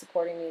guys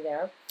supporting me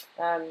there.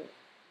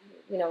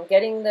 You know,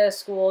 getting the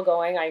school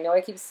going. I know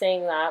I keep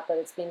saying that, but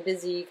it's been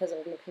busy because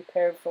I'm being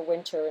prepared for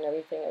winter and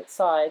everything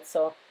outside.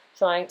 So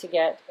trying to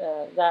get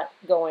that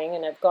going,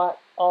 and I've got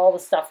all the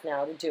stuff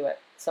now to do it.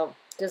 So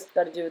just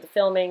got to do the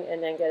filming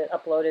and then get it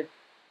uploaded.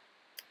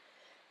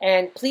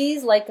 And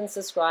please like and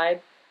subscribe.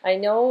 I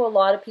know a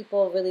lot of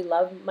people really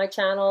love my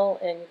channel,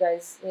 and you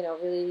guys, you know,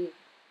 really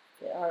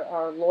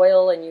are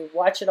loyal and you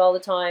watch it all the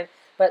time.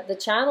 But the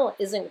channel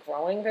isn't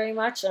growing very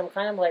much. I'm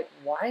kind of like,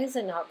 why is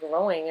it not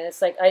growing? And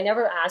it's like, I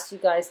never asked you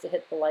guys to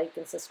hit the like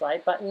and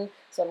subscribe button.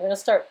 So I'm going to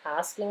start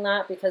asking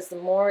that, because the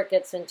more it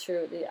gets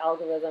into the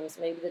algorithms,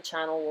 maybe the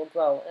channel will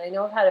grow. And I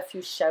know I've had a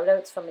few shout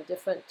outs from a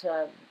different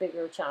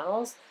bigger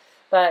channels,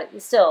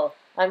 but still,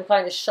 I'm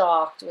kind of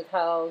shocked with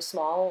how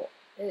small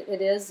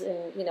it is.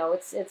 And, you know,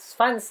 it's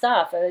fun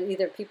stuff.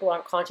 Either people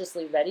aren't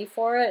consciously ready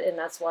for it, and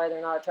that's why they're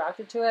not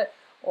attracted to it,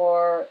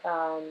 or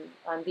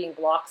I'm being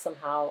blocked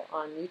somehow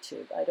on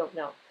YouTube. I don't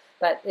know.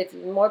 But if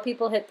more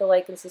people hit the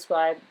like and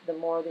subscribe, the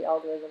more the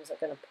algorithms are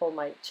going to pull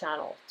my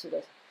channel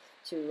to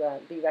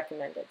be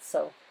recommended.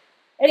 So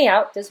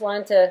anyhow, just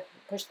wanted to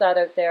push that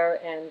out there,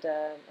 and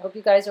hope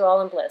you guys are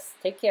all in bliss.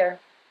 Take care.